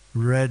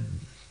read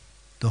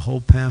the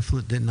whole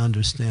pamphlet, didn't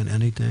understand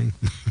anything.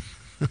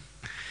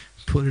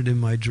 Put it in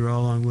my drawer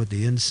along with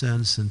the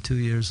incense, and 2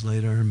 years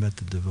later I met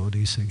the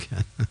devotees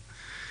again.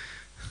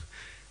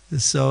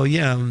 So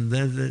yeah,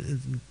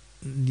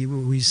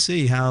 we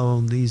see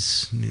how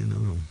these,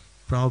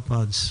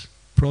 Prabhupada's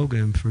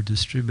program for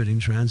distributing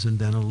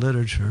transcendental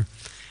literature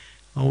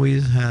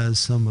always has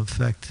some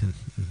effect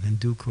in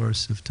due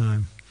course of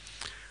time.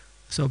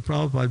 So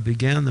Prabhupada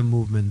began the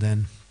movement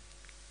then.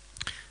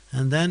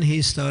 And then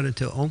he started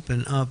to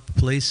open up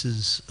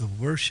places of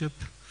worship.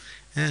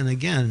 And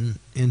again,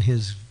 in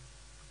his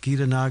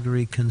Gita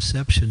Nagari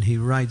conception, he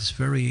writes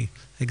very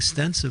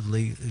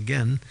extensively,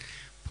 again,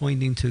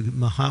 pointing to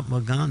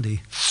Mahatma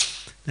Gandhi.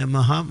 That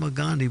Mahatma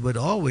Gandhi would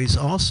always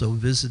also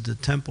visit the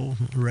temple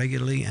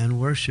regularly and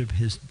worship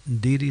his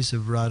deities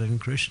of Radha and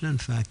Krishna. In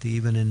fact, he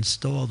even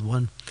installed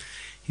one,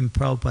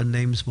 Prabhupada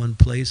names one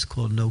place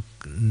called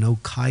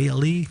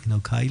Nokaili,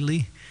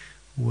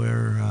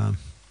 where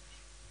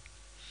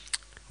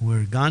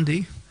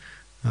Gandhi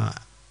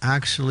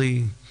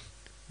actually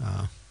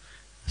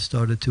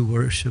started to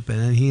worship, and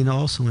then he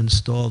also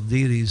installed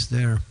deities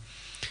there.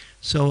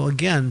 So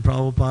again,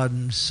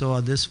 Prabhupada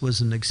saw this was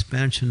an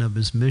expansion of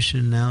his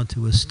mission now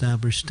to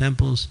establish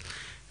temples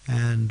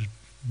and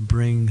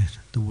bring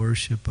the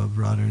worship of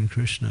Radha and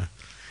Krishna.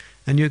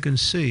 And you can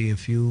see,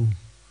 if you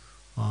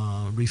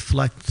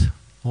reflect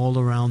all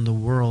around the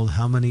world,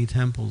 how many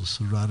temples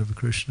of Radha and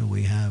Krishna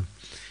we have.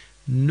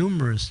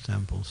 Numerous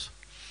temples.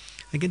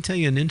 I can tell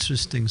you an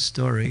interesting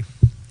story.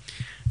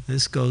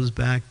 This goes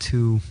back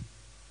to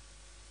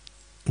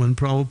when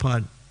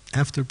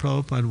after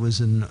Prabhupada was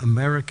in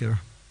America,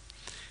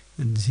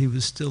 and he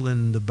was still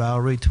in the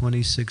Bowery,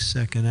 26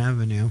 2nd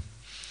Avenue.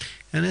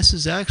 And this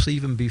is actually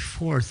even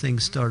before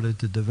things started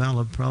to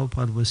develop.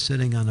 Prabhupada was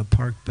sitting on a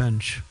park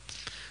bench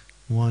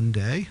one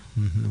day.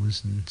 It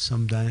was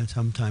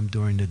sometime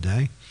during the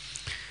day.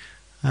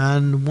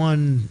 And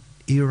one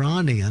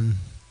Iranian,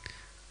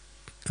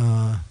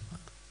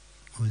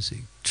 was he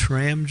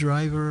tram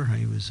driver?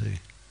 He was a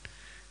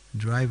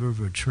driver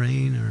of a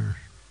train or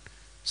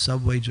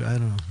subway, I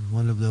don't know,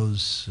 one of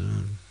those,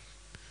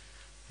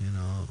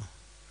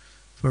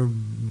 for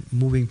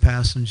moving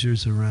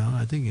passengers around.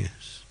 I think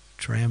it's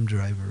tram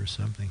driver or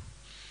something.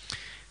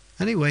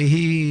 Anyway,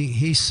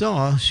 he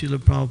saw Srila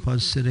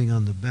Prabhupada sitting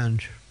on the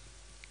bench.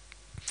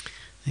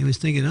 He was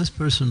thinking, this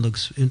person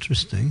looks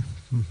interesting.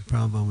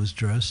 Prabhupada was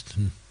dressed,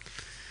 and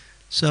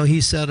So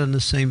he sat on the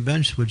same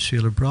bench with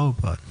Srila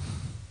Prabhupada.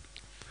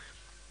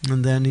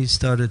 And then he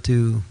started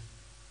to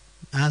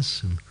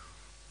ask him,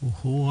 well,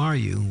 who are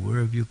you? Where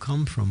have you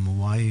come from?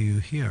 Why are you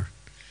here?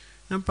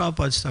 And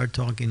Prabhupada started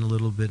talking a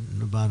little bit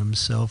about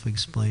himself,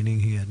 explaining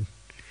he had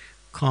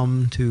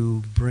come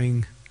to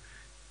bring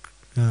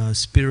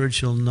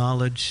spiritual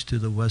knowledge to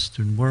the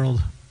Western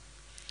world.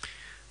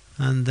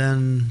 And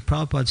then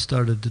Prabhupada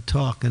started to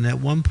talk, and at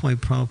one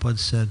point Prabhupada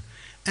said,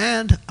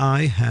 and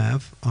I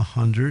have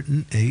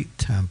 108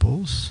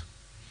 temples,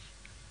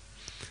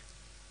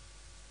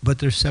 but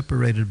they're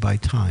separated by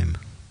time.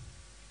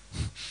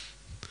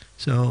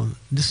 So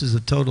this is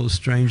a total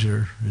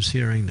stranger who's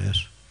hearing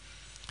this.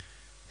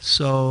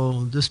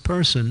 So this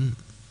person,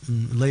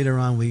 later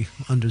on we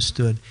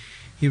understood,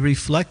 he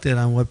reflected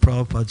on what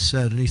Prabhupada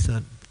said, and he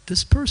thought,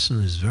 this person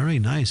is very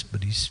nice,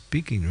 but he's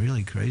speaking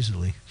really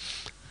crazily.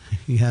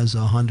 He has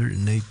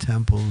 108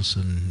 temples,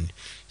 and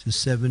he's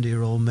a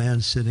 70-year-old man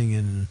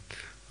sitting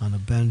on a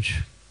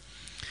bench.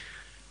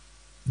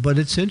 But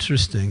it's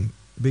interesting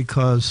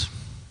because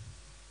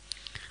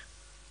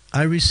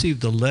I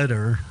received a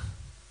letter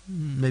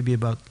maybe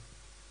about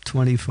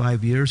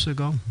 25 years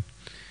ago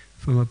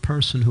from a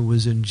person who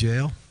was in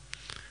jail.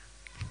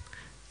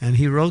 And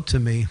he wrote to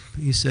me,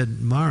 he said,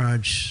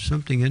 Maharaj,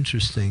 something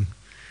interesting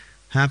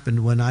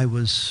happened when I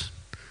was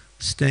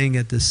staying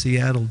at the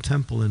Seattle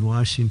Temple in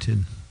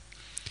Washington.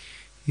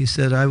 He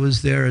said, I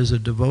was there as a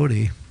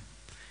devotee,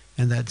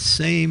 and that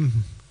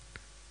same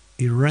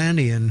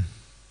Iranian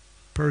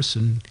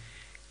person,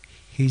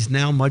 he's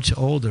now much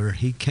older,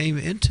 he came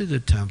into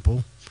the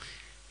temple,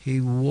 he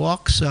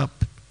walks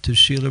up to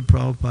Srila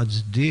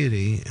Prabhupada's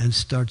deity and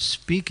starts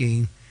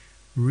speaking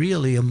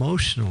really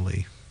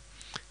emotionally.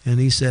 And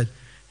he said,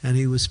 and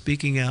he was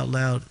speaking out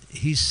loud,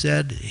 he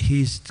said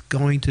he's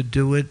going to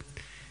do it,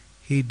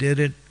 he did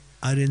it,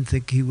 I didn't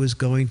think he was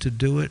going to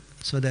do it.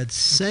 So that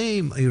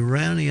same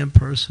Iranian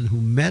person who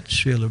met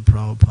Srila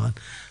Prabhupada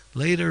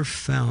later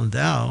found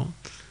out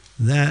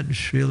that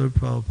Srila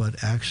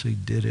Prabhupada actually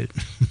did it.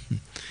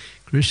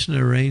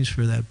 Krishna arranged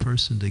for that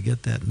person to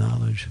get that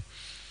knowledge.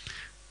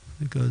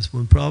 Because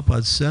when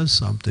Prabhupada says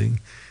something,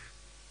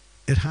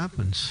 it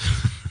happens.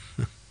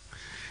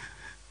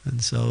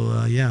 And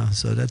so,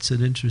 so that's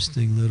an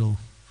interesting little,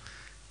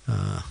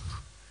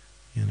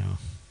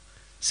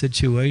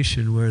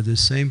 situation where the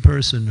same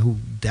person who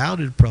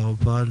doubted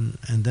Prabhupada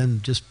and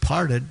then just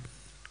parted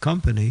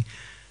company,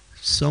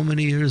 so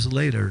many years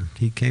later,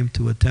 he came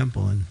to a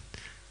temple and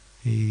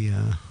he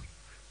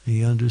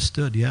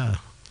understood,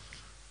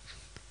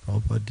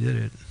 Prabhupada did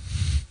it.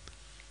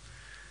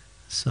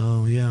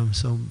 So,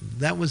 so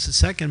that was the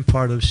second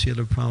part of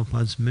Srila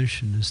Prabhupada's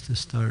mission, is to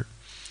start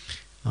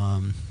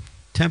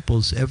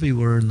temples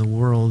everywhere in the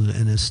world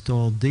and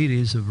install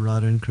deities of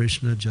Radha and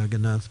Krishna,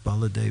 Jagannath,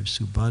 Baladev,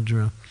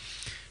 Subhadra,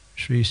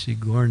 Sri Sri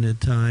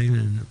Gaur-Nitai,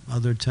 and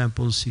other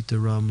temples,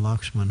 Sitaram,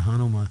 Lakshman,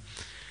 Hanuman.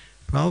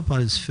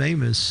 Prabhupada is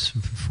famous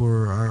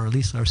for, at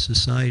least our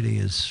society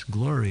is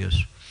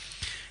glorious.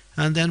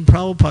 And then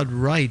Prabhupada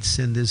writes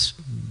in this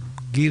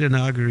Gita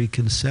Nagari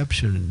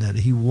conception that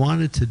he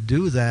wanted to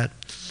do that,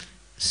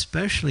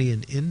 especially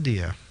in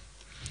India,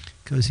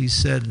 because he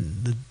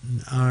said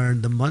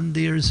the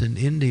mandirs in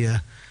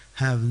India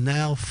have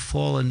now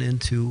fallen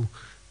into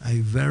a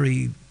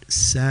very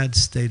sad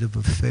state of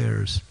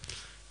affairs.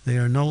 They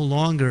are no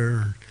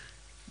longer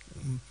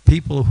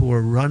people who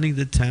are running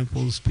the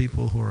temples,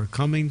 people who are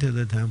coming to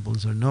the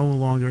temples are no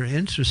longer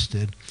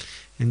interested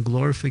in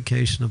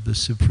glorification of the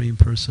Supreme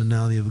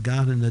Personality of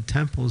God, and the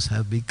temples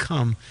have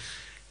become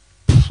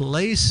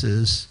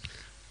places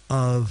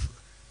of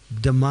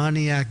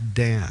demoniac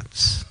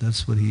dance.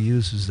 That's what he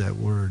uses, that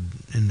word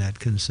in that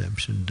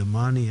conception,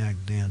 demoniac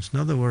dance.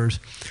 In other words,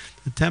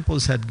 the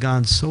temples had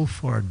gone so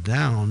far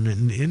down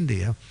in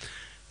India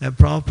that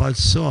Prabhupada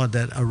saw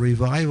that a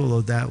revival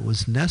of that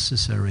was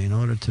necessary in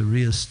order to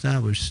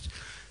reestablish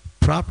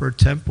proper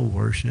temple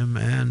worship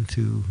and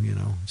to,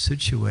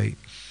 situate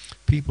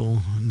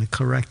people in the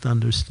correct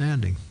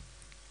understanding.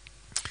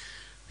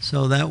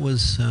 So that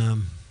was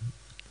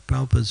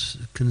Prabhupada's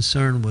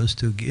concern, was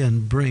to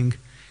again bring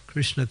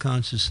Krishna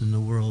consciousness in the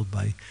world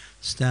by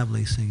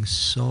establishing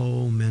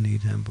so many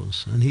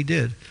temples. And he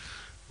did.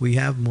 We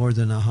have more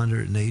than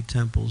 108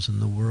 temples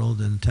in the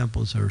world, and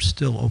temples are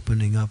still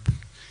opening up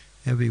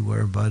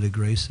everywhere by the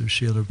grace of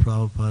Srila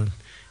Prabhupada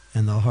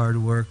and the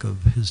hard work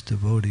of his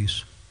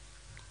devotees.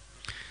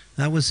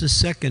 That was the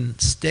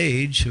second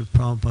stage of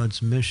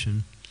Prabhupada's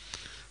mission.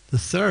 The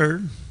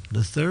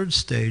third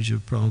stage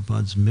of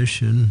Prabhupada's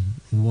mission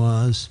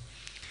was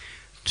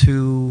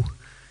to,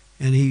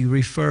 and he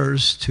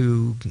refers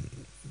to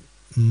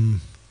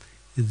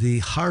the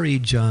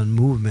Harijan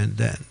movement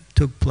that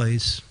took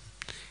place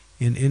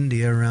in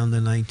India around the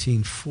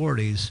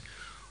 1940s,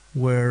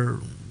 where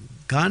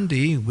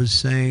Gandhi was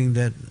saying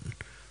that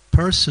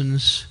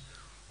persons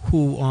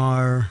who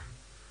are,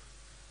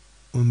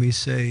 when we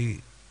say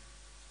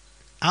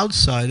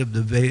outside of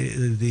the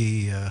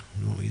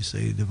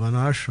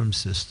Varnashram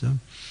system,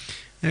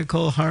 They're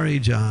called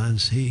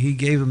Harijans. He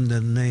gave them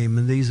the name,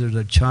 and these are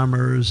the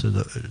Chamars, or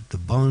the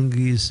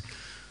Bangis,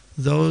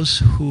 those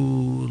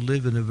who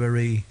live in a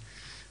very,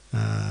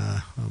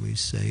 what we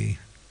say,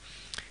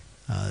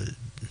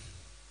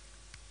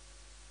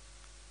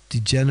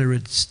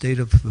 degenerate state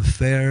of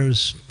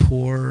affairs,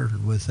 poor,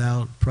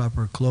 without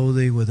proper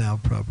clothing,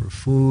 without proper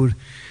food,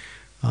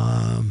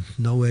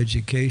 no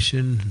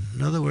education.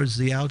 In other words,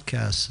 the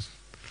outcasts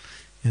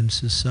in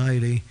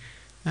society.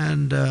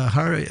 And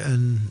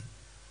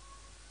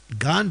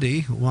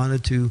Gandhi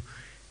wanted to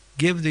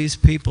give these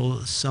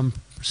people some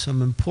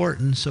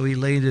importance, so he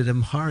labeled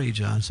them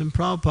Harijans. And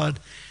Prabhupada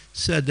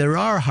said there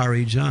are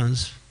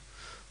Harijans,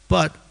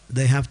 but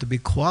they have to be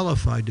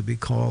qualified to be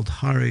called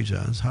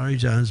Harijans.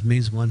 Harijans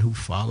means one who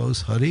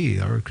follows Hari,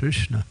 or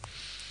Krishna.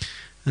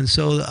 And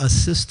so a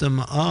system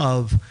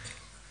of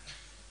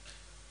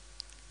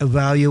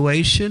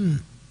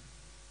evaluation,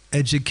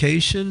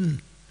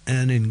 education,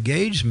 and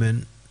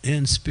engagement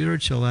in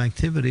spiritual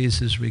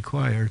activities is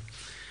required.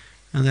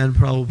 And then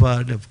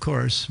Prabhupada, of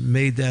course,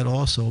 made that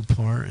also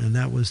part, and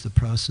that was the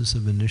process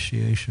of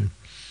initiation.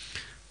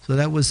 So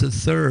that was the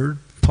third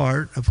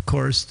part. Of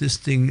course,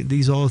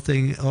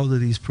 all of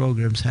these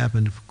programs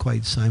happened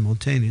quite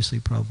simultaneously.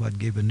 Prabhupada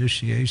gave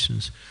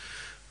initiations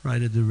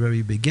right at the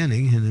very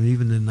beginning, and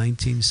even in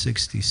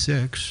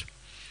 1966.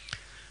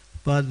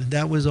 But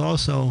that was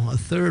also a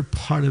third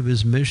part of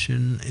his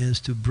mission, is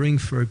to bring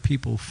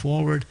people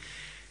forward,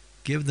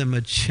 give them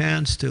a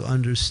chance to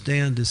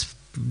understand this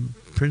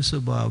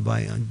principle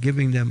by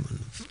giving them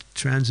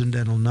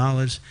transcendental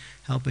knowledge,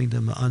 helping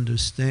them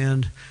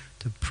understand,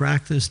 to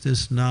practice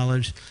this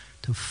knowledge,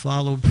 to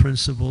follow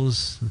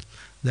principles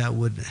that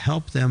would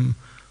help them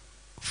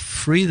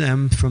free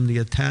them from the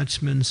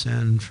attachments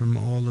and from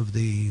all of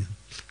the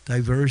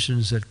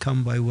diversions that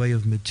come by way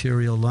of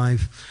material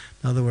life.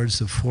 In other words,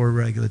 the four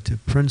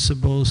regulative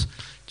principles,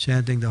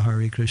 chanting the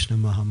Hare Krishna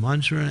Maha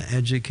Mantra,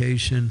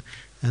 education,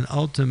 and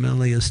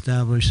ultimately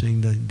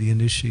establishing the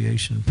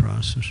initiation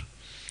process.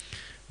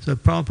 So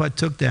Prabhupada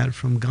took that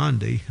from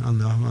Gandhi on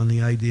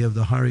the idea of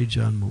the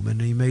Harijan movement,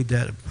 and he made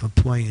that a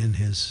point in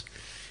his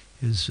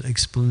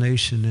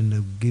explanation in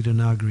the Gita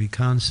Nagari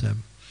concept.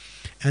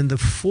 And the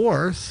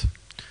fourth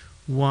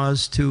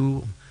was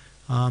to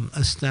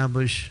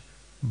establish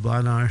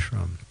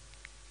Varnashram.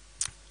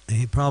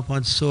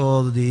 Prabhupada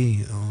saw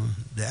the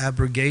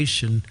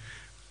abrogation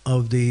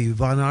of the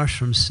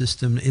Varnashram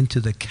system into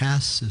the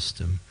caste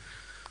system,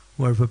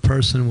 where if a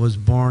person was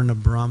born a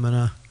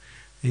Brahmana,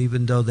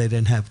 even though they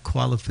didn't have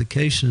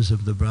qualifications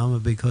of the Brahma,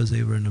 because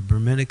they were in a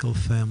Brahminical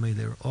family,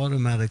 they were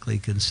automatically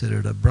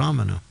considered a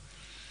Brahmana.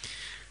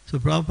 So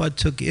Prabhupada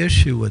took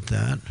issue with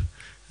that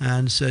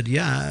and said,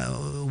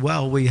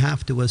 we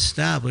have to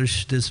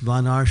establish this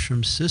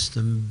Varnashram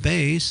system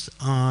based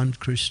on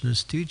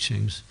Krishna's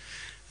teachings.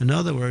 In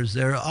other words,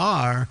 there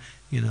are,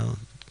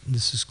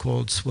 this is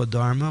called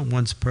Swadharma,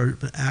 one's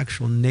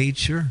actual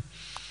nature.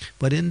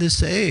 But in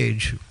this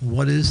age,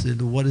 what is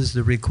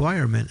the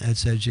requirement?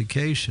 It's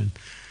education.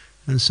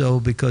 And so,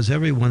 because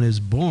everyone is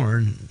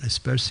born,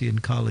 especially in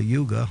Kali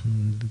Yuga,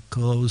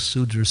 Kalo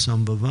Sudra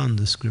Sambhavan,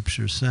 the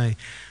scriptures say,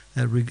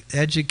 that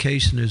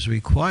education is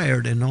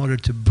required in order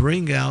to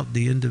bring out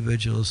the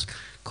individual's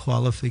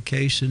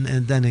qualification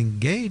and then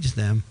engage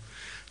them.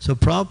 So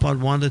Prabhupada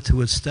wanted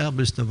to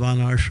establish the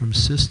Varnashram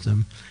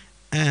system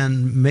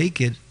and make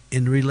it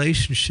in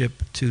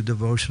relationship to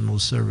devotional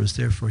service.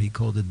 Therefore, he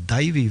called it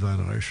Daivi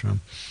Varnashram,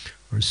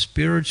 or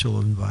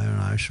spiritual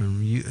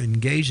Varnashram,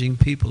 engaging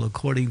people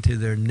according to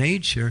their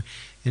nature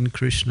in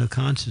Krishna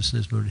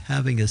consciousness, but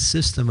having a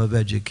system of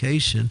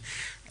education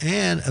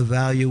and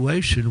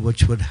evaluation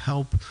which would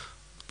help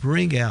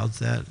bring out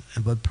that.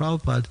 But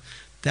Prabhupada,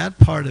 that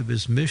part of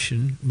his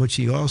mission, which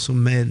he also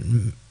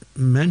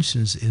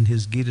mentions in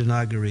his Gita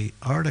Nagari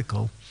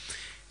article,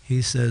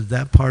 he says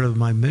that part of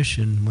my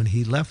mission, when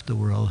he left the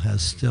world,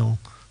 has still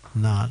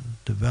not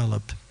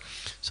developed.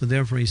 So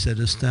therefore, he said,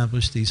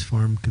 establish these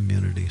farm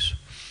communities.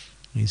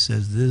 He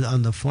says,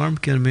 on the farm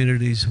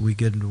communities, we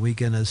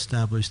can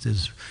establish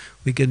this.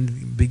 We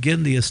can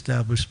begin the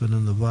establishment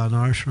of the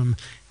Varnashram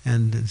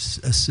and a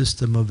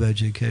system of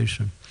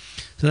education.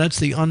 So that's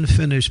the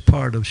unfinished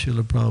part of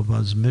Srila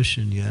Prabhupada's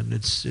mission yet.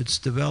 It's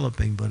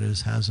developing, but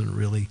it hasn't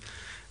really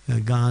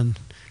gone,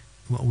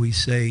 what we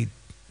say,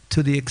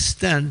 to the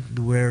extent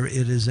where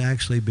it has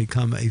actually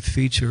become a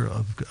feature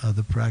of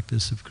the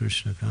practice of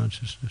Krishna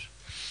consciousness.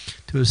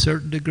 To a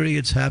certain degree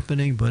it's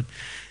happening, but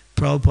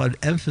Prabhupada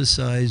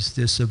emphasized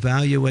this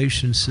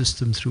evaluation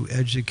system through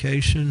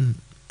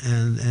education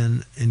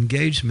and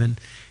engagement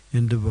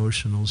in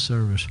devotional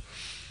service.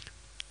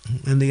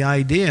 And the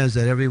idea is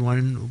that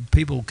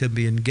people can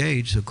be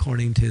engaged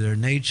according to their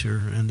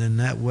nature, and in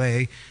that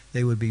way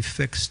they would be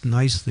fixed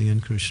nicely in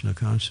Krishna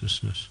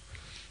consciousness.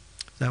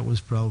 That was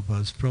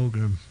Prabhupada's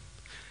program.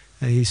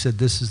 And he said,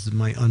 this is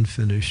my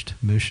unfinished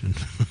mission,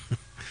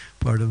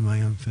 part of my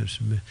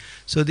unfinished mission.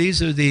 So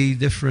these are the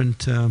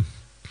different,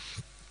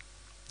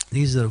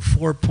 these are the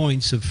 4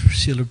 points of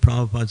Srila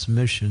Prabhupada's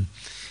mission.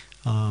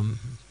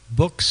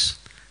 Books,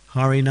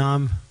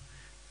 Harinam,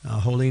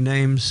 holy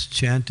names,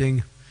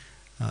 chanting,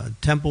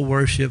 temple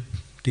worship,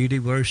 deity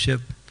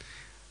worship,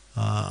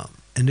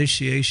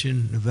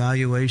 initiation,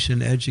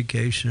 evaluation,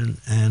 education,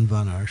 and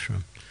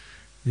Varnashram.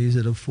 These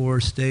are the 4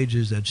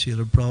 stages that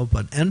Srila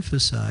Prabhupada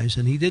emphasized,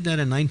 and he did that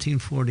in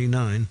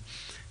 1949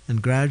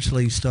 and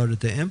gradually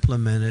started to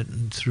implement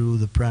it through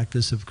the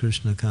practice of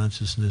Krishna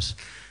consciousness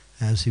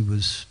as he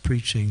was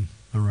preaching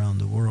around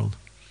the world.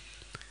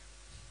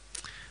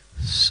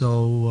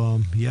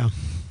 So,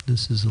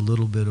 this is a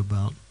little bit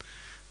about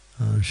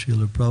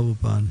Srila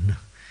Prabhupada.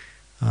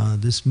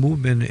 This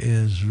movement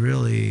is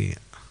really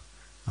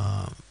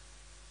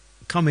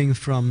coming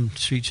from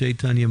Sri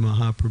Chaitanya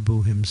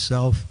Mahaprabhu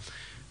himself.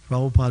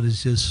 Prabhupada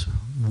is just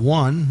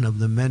one of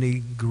the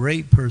many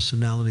great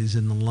personalities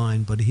in the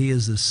line, but he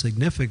is the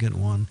significant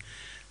one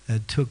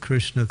that took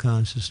Krishna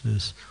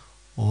consciousness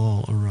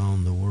all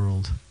around the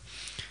world.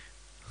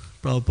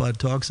 Prabhupada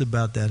talks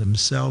about that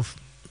himself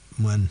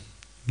when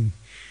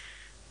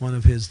one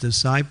of his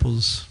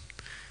disciples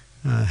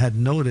had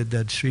noted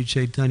that Sri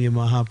Chaitanya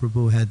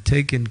Mahaprabhu had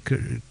taken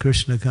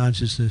Krishna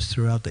consciousness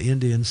throughout the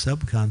Indian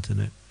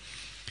subcontinent.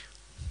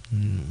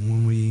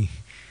 When we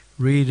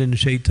read in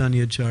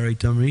Chaitanya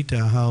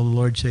Charitamrita how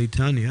Lord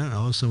Chaitanya,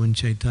 also in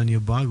Chaitanya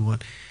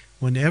Bhagavat,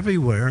 went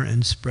everywhere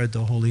and spread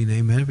the holy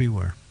name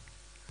everywhere.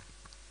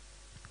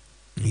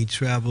 He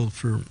traveled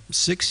for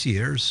 6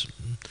 years,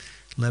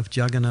 left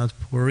Jagannath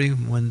Puri,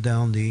 went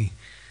down the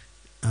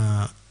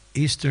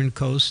eastern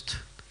coast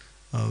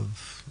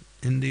of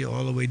India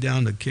all the way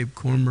down to Cape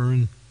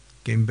Comorin,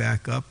 came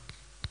back up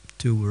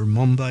to where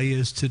Mumbai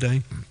is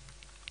today.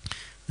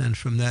 Then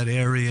from that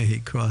area he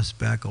crossed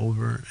back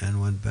over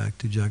and went back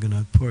to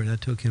Jagannath Puri.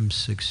 That took him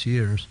 6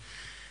 years.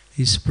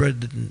 He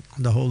spread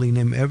the holy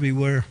name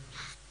everywhere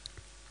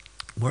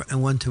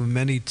and went to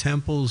many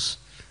temples,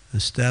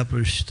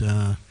 established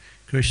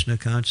Krishna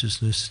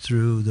consciousness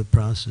through the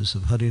process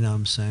of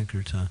Harinam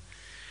Sankirtan.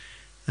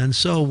 And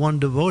so one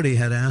devotee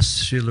had asked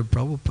Srila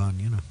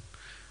Prabhupada,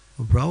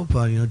 well,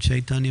 Prabhupada,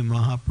 Chaitanya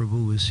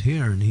Mahaprabhu was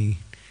here and he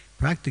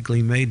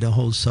practically made the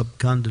whole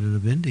subcontinent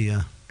of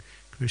India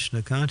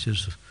Krishna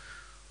conscious.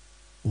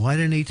 Why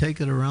didn't he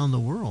take it around the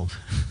world?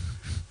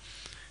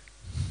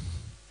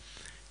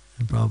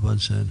 And Prabhupada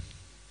said,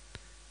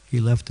 he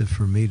left it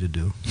for me to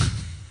do.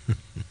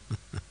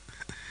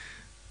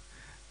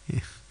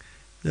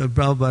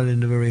 Prabhupada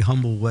in a very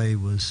humble way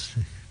was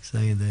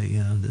saying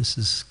that, this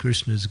is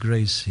Krishna's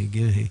grace.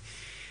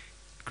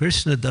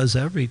 Krishna does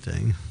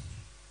everything,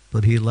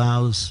 but he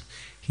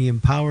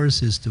empowers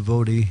his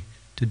devotee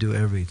to do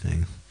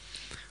everything.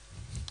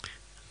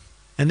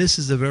 And this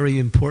is a very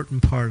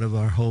important part of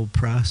our whole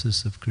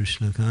process of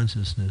Krishna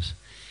consciousness,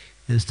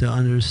 is to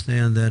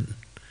understand that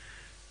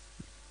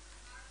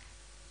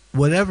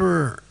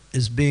whatever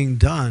is being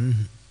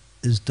done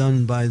is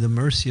done by the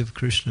mercy of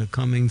Krishna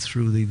coming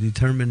through the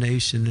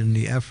determination and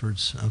the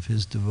efforts of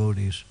his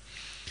devotees.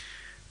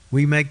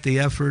 We make the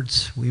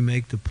efforts, we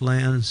make the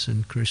plans,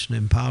 and Krishna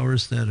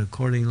empowers that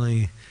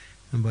accordingly,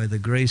 and by the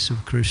grace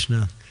of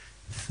Krishna,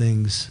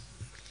 things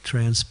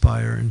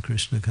transpire and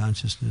Krishna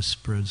consciousness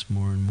spreads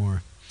more and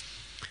more.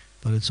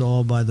 But it's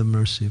all by the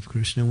mercy of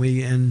Krishna.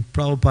 And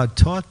Prabhupada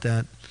taught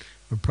that,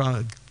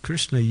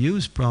 Krishna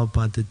used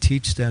Prabhupada to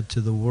teach that to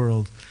the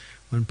world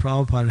when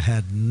Prabhupada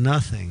had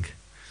nothing,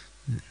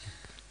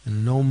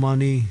 no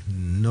money,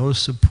 no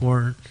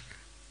support,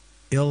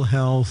 ill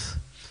health,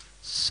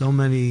 so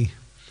many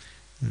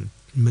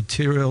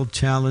material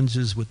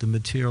challenges with the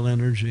material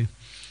energy.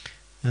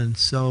 And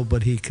so,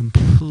 but he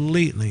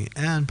completely,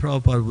 and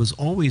Prabhupada was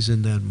always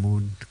in that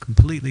mood,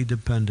 completely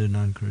dependent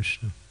on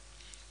Krishna.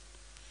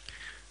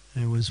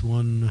 There was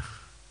one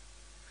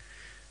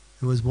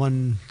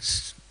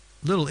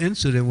little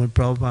incident when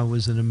Prabhupada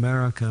was in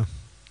America,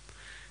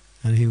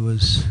 and he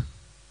was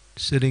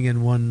sitting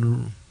in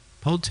one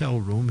hotel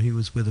room. He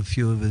was with a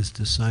few of his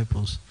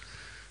disciples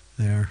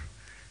there,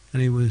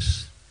 and he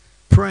was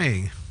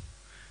praying.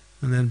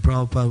 And then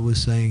Prabhupada was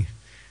saying,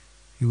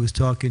 he was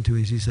talking to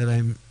us, he said,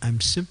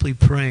 I'm simply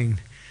praying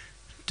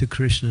to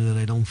Krishna that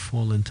I don't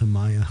fall into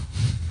Maya.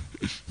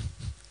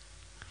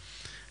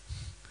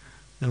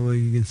 Now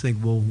you can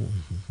think, well,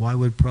 why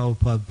would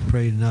Prabhupada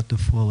pray not to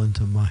fall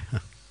into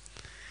Maya?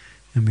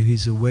 I mean,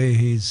 he's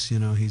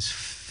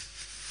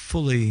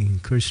fully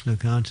Krishna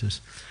conscious.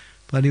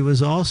 But he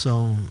was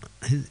also,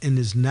 in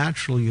his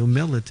natural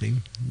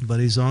humility,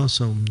 but he's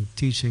also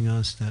teaching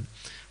us that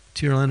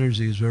material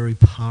energy is very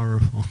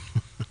powerful.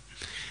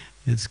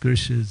 It's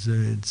Krishna,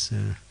 it's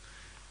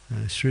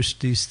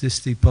Srishti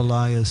Stisti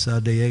Palaya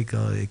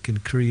Sadayeka. It can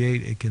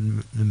create, it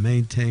can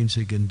maintain,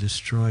 it can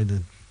destroy.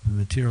 The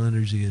material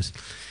energy is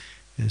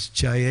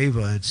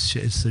Chayeva,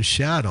 it's the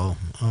shadow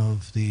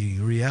of the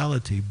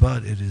reality,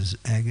 but it is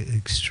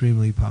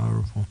extremely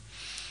powerful.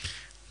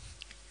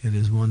 It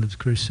is one of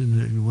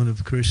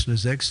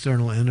Krishna's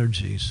external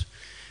energies.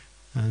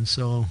 And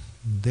so,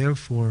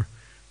 therefore,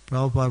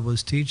 Prabhupada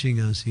was teaching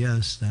us,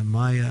 yes, that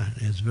Maya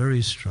is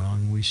very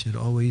strong. We should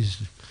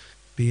always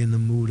be in the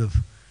mood of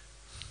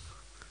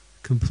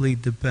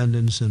complete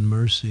dependence and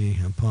mercy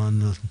upon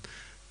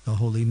the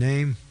holy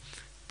name,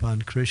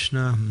 upon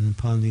Krishna and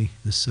upon the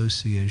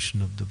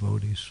association of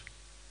devotees.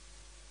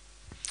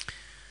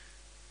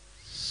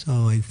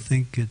 So I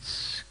think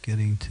it's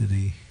getting to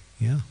the,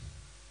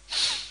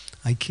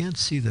 I can't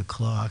see the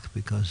clock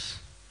because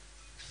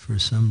for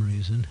some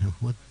reason,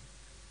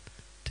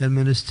 10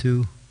 minutes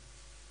to,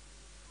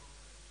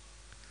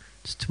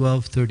 it's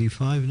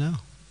 12:35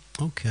 now?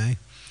 Okay.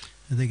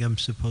 I think I'm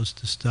supposed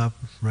to stop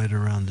right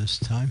around this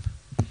time.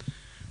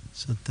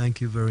 So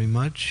thank you very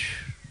much.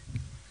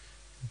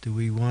 Do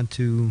we want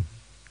to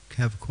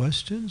have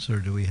questions, or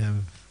do we have,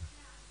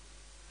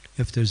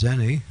 if there's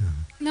any?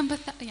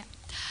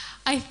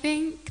 I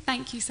think,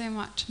 thank you so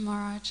much,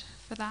 Maharaj,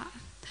 for that.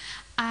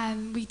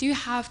 We do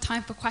have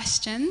time for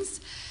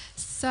questions.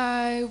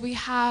 So we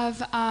have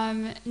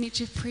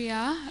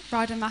Nitypriya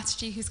Radha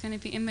Mataji, who's going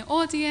to be in the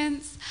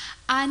audience.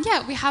 And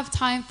we have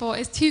time for,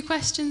 is 2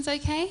 questions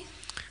okay?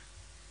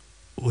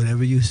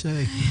 Whatever you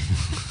say.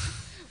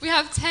 We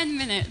have 10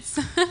 minutes,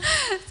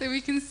 so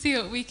we can see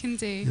what we can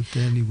do. If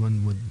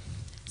anyone would.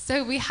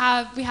 So we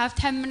have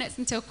 10 minutes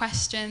until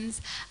questions,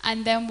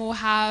 and then we'll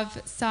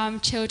have some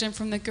children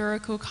from the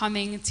Gurukul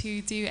coming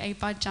to do a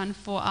bhajan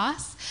for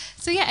us.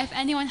 So if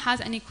anyone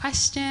has any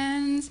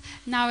questions,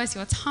 now is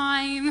your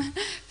time.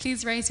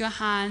 Please raise your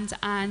hand,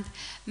 and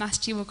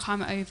Masterji will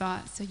come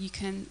over so you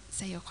can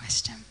say your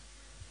question.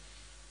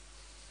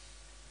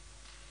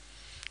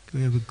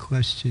 We have a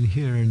question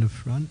here in the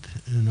front,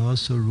 and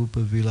also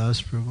Rupa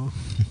Vilas Prabhu.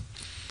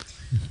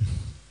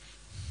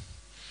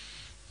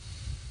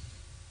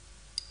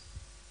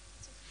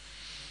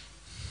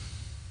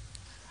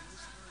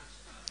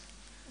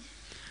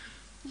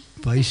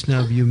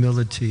 Vaishnav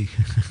humility.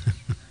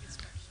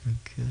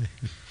 Okay.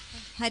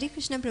 Hare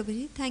Krishna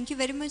Prabhuji, thank you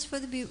very much for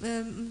the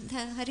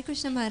Hare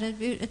Krishna Maharaj.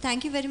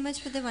 Thank you very much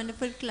for the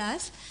wonderful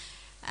class.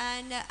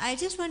 And I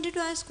just wanted to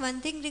ask one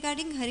thing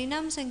regarding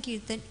Harinam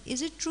Sankirtan.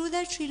 Is it true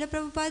that Srila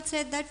Prabhupada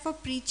said that for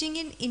preaching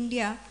in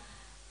India,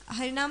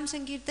 Harinam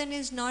Sankirtan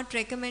is not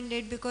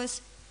recommended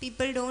because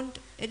people don't,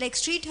 like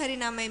street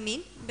Harinam I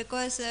mean,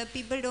 because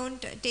people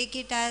don't take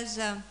it as,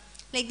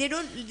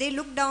 they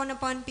look down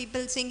upon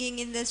people singing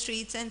in the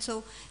streets, and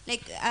so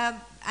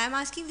I'm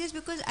asking this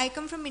because I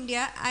come from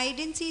India. I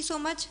didn't see so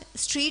much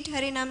street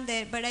Harinam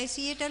there, but I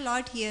see it a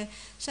lot here.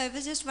 So I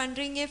was just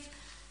wondering if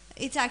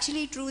it's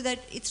actually true that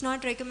it's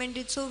not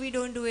recommended, so we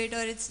don't do it,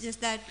 or it's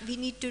just that we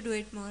need to do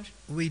it more.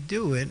 We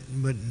do it,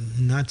 but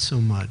not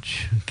so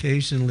much.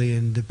 Occasionally,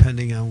 and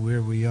depending on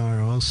where we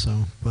are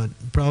also. But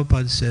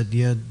Prabhupada said,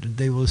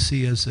 they will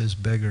see us as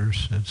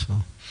beggars, that's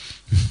all.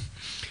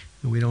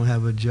 We don't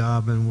have a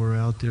job and we're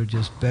out there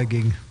just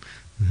begging.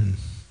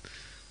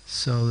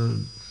 So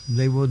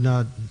they will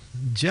not,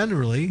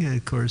 generally,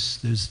 of course,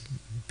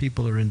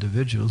 people are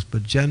individuals,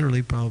 but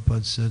generally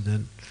Prabhupada said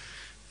that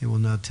they will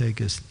not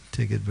take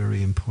it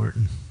very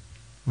important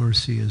or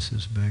see us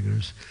as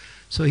beggars.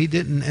 So he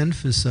didn't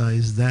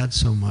emphasize that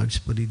so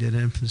much, but he did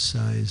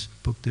emphasize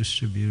book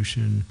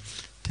distribution,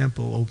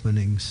 temple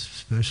openings,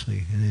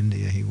 especially in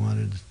India. He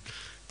wanted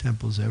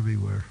temples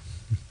everywhere.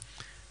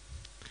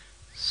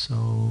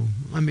 So,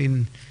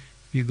 if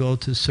you go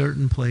to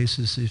certain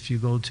places, if you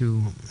go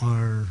to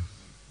our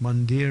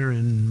mandir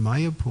in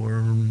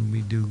Mayapur,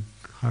 we do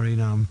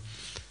Harinam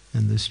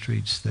in the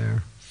streets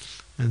there.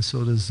 And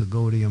so does the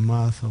Gaudiya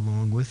Math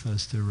along with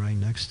us. They're right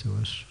next to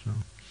us. So.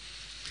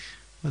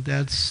 But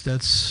that's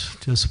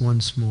just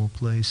one small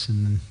place.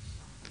 And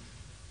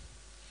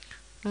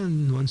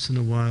once in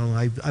a while,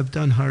 I've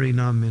done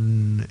Harinam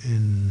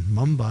in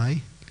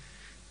Mumbai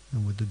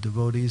with the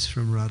devotees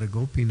from Radha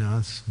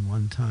Gopinath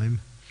one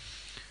time.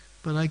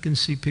 But I can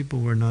see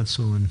people were not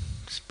so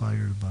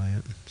inspired by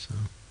it.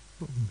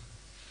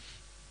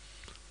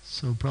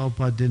 So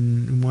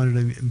Prabhupada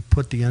wanted to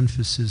put the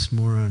emphasis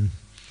more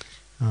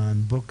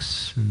on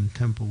books and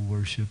temple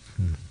worship.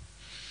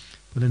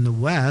 But in the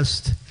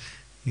West,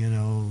 the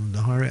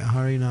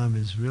Harinam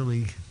is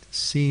really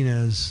seen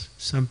as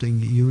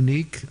something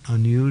unique,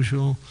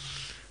 unusual,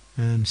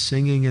 and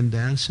singing and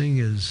dancing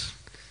is,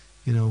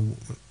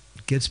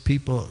 gets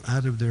people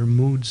out of their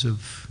moods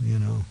of,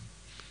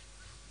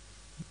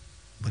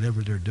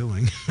 whatever they're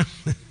doing.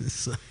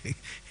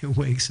 It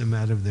wakes them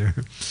out of their,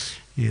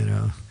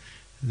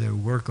 their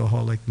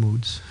workaholic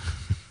moods.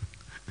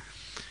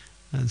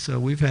 And so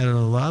we've had a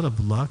lot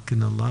of luck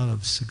and a lot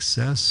of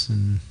success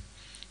in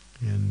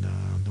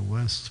the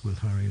West with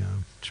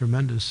Harinam.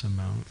 Tremendous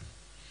amount.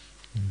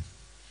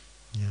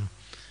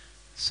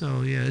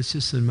 So it's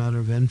just a matter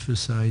of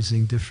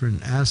emphasizing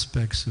different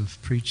aspects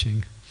of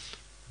preaching.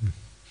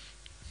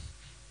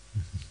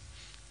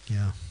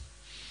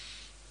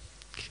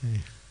 Okay.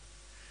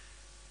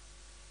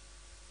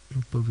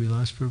 Rupa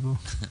Vilas Prabhu?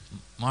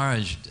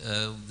 Maharaj,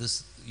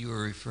 this you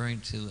were referring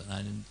to, I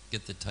didn't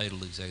get the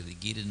title exactly,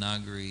 Gita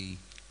Nagari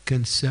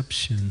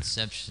Conception.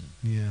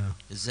 Yeah.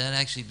 Has that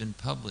actually been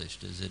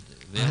published? Is it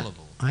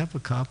available? I have a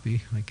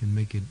copy. I can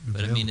make it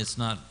available. But it's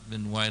not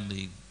been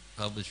widely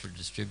published or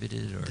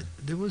distributed? Or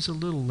there was a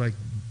little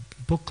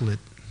booklet,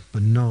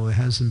 but no, it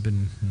hasn't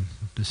been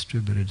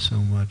distributed so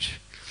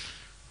much.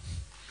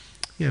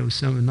 Yeah, it was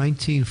some in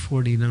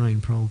 1949.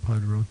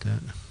 Prabhupada wrote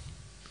that,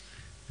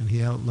 and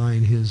he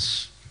outlined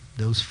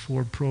those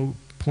 4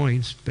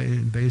 points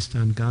based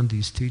on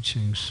Gandhi's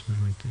teachings,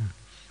 right there.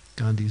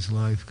 Gandhi's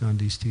life,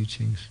 Gandhi's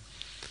teachings.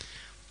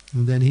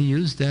 And then he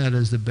used that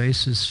as the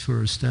basis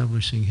for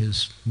establishing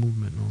his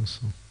movement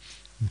also.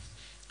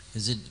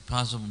 Is it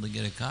possible to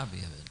get a copy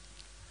of it?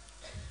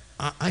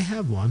 I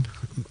have one.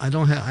 I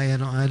don't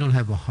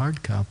have a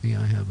hard copy.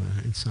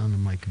 It's on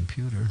my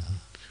computer,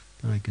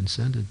 but I can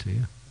send it to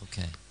you.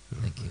 Okay,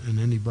 thank you. And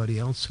anybody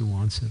else who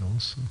wants it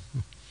also.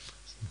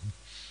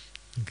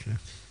 Okay.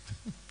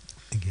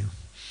 Thank you.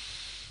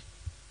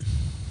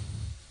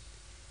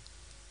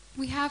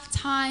 We have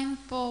time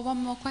for one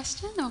more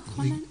question or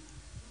comment.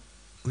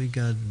 We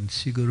got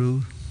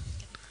Siguru.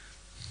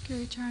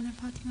 Guru Charana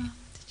Fatima.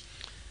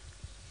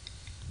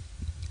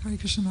 Hare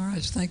Krishna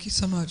Maharaj, thank you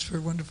so much for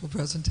a wonderful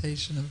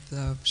presentation of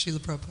Srila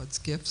Prabhupada's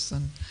gifts.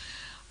 And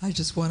I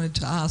just wanted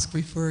to ask,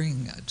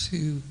 referring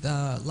to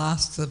the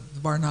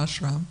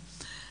Varnashram,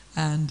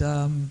 and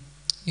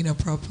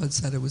Prabhupada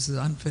said it was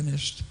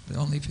unfinished,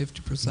 only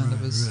 50%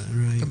 of it was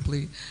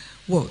complete.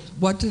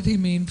 What did he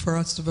mean for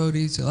us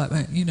devotees,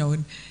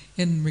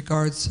 in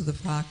regards to the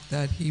fact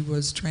that he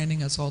was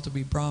training us all to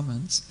be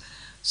Brahmins?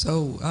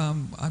 So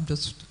I'm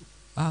just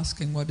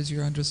asking, what is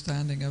your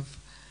understanding of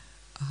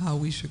how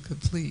we should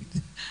complete,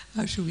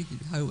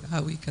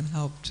 how we can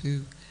help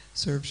to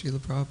serve Srila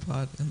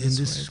Prabhupada in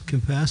this way?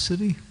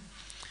 Capacity?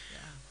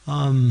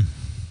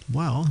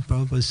 Well,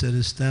 Prabhupada said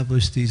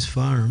establish these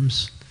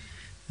farms,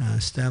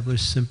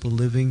 establish simple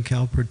living,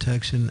 cow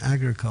protection,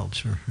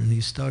 agriculture. And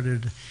he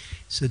said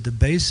the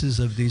basis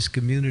of these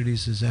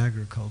communities is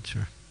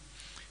agriculture.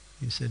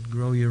 He said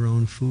grow your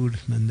own food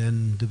and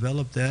then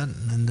develop that,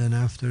 and then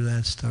after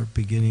that start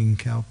beginning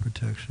cow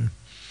protection.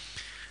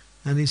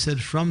 And he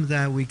said from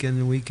that we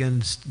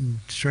can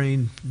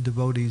train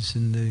devotees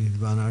in the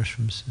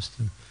Varnashram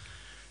system.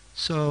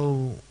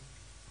 So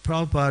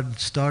Prabhupada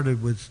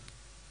started with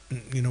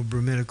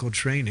Brahminical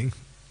training,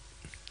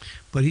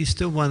 but he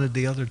still wanted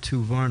the other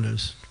 2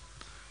 Varnas,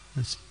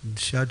 that's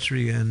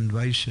Kshatriya and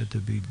Vaishya, to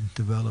be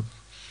developed.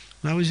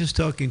 And I was just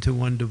talking to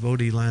one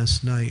devotee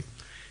last night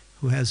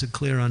who has a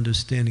clear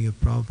understanding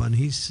of Prabhupada, and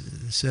he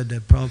said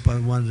that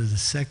Prabhupada wanted to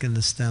second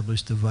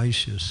establish the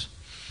Vaishyas.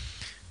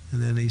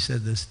 And then he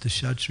said the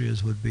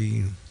Kshatriyas would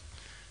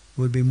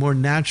be more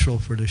natural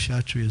for the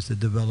Kshatriyas to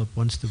develop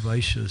once the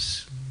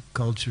Vaishyas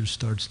culture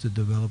starts to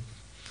develop.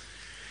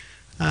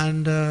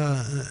 And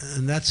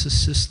that's a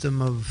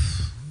system of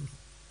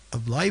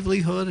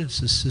livelihood,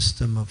 it's a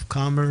system of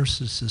commerce,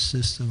 it's a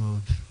system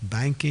of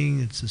banking,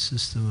 it's a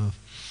system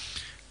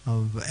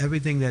of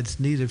everything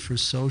that's needed for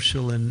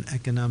social and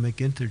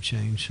economic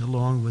interchange,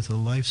 along with a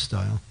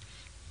lifestyle.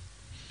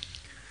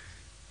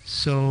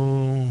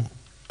 So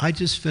I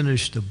just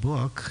finished a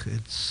book.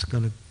 It's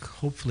going to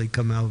hopefully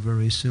come out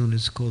very soon.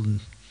 It's called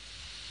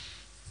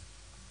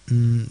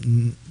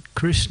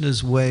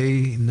Krishna's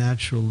Way,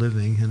 Natural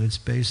Living, and it's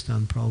based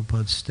on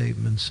Prabhupada's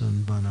statements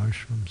on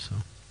Varnashram.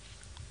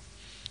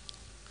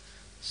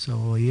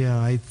 So yeah,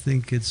 I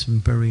think it's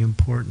very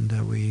important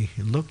that we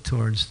look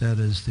towards that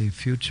as the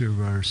future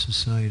of our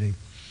society,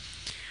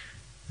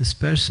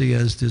 especially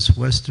as this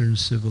Western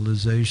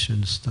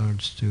civilization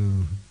starts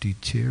to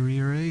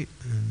deteriorate.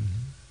 And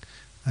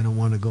I don't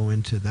want to go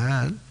into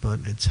that,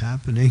 but it's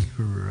happening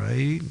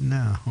right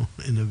now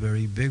in a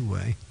very big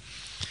way.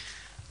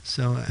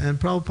 So, and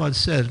Prabhupada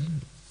said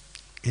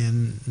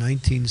in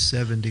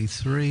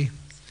 1973,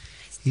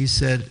 he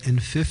said, in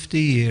 50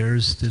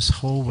 years, this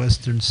whole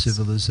Western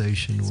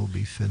civilization will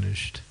be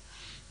finished.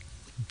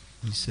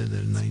 He said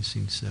that in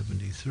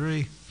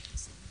 1973.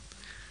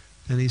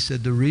 And he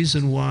said the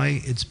reason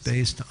why it's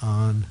based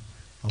on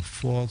a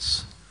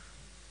false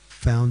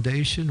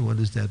foundation. What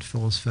is that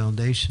false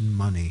foundation?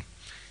 Money.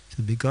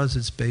 So because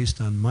it's based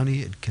on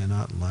money, it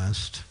cannot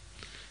last.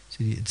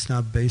 See, it's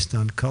not based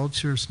on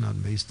culture, it's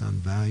not based on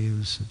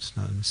values, it's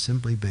not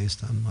simply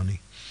based on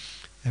money.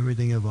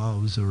 Everything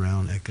evolves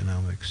around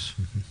economics.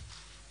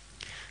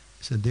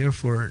 So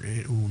therefore,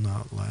 it will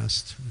not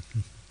last.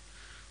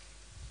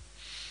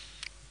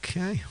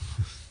 Okay.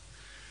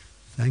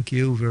 Thank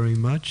you very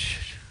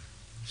much.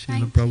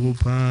 Srila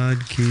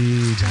Prabhupada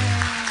ki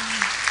jai.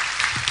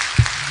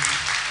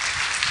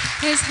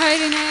 His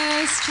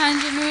Holiness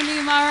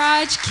Candramauli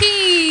Maharaj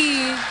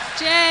ki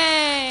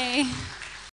jai.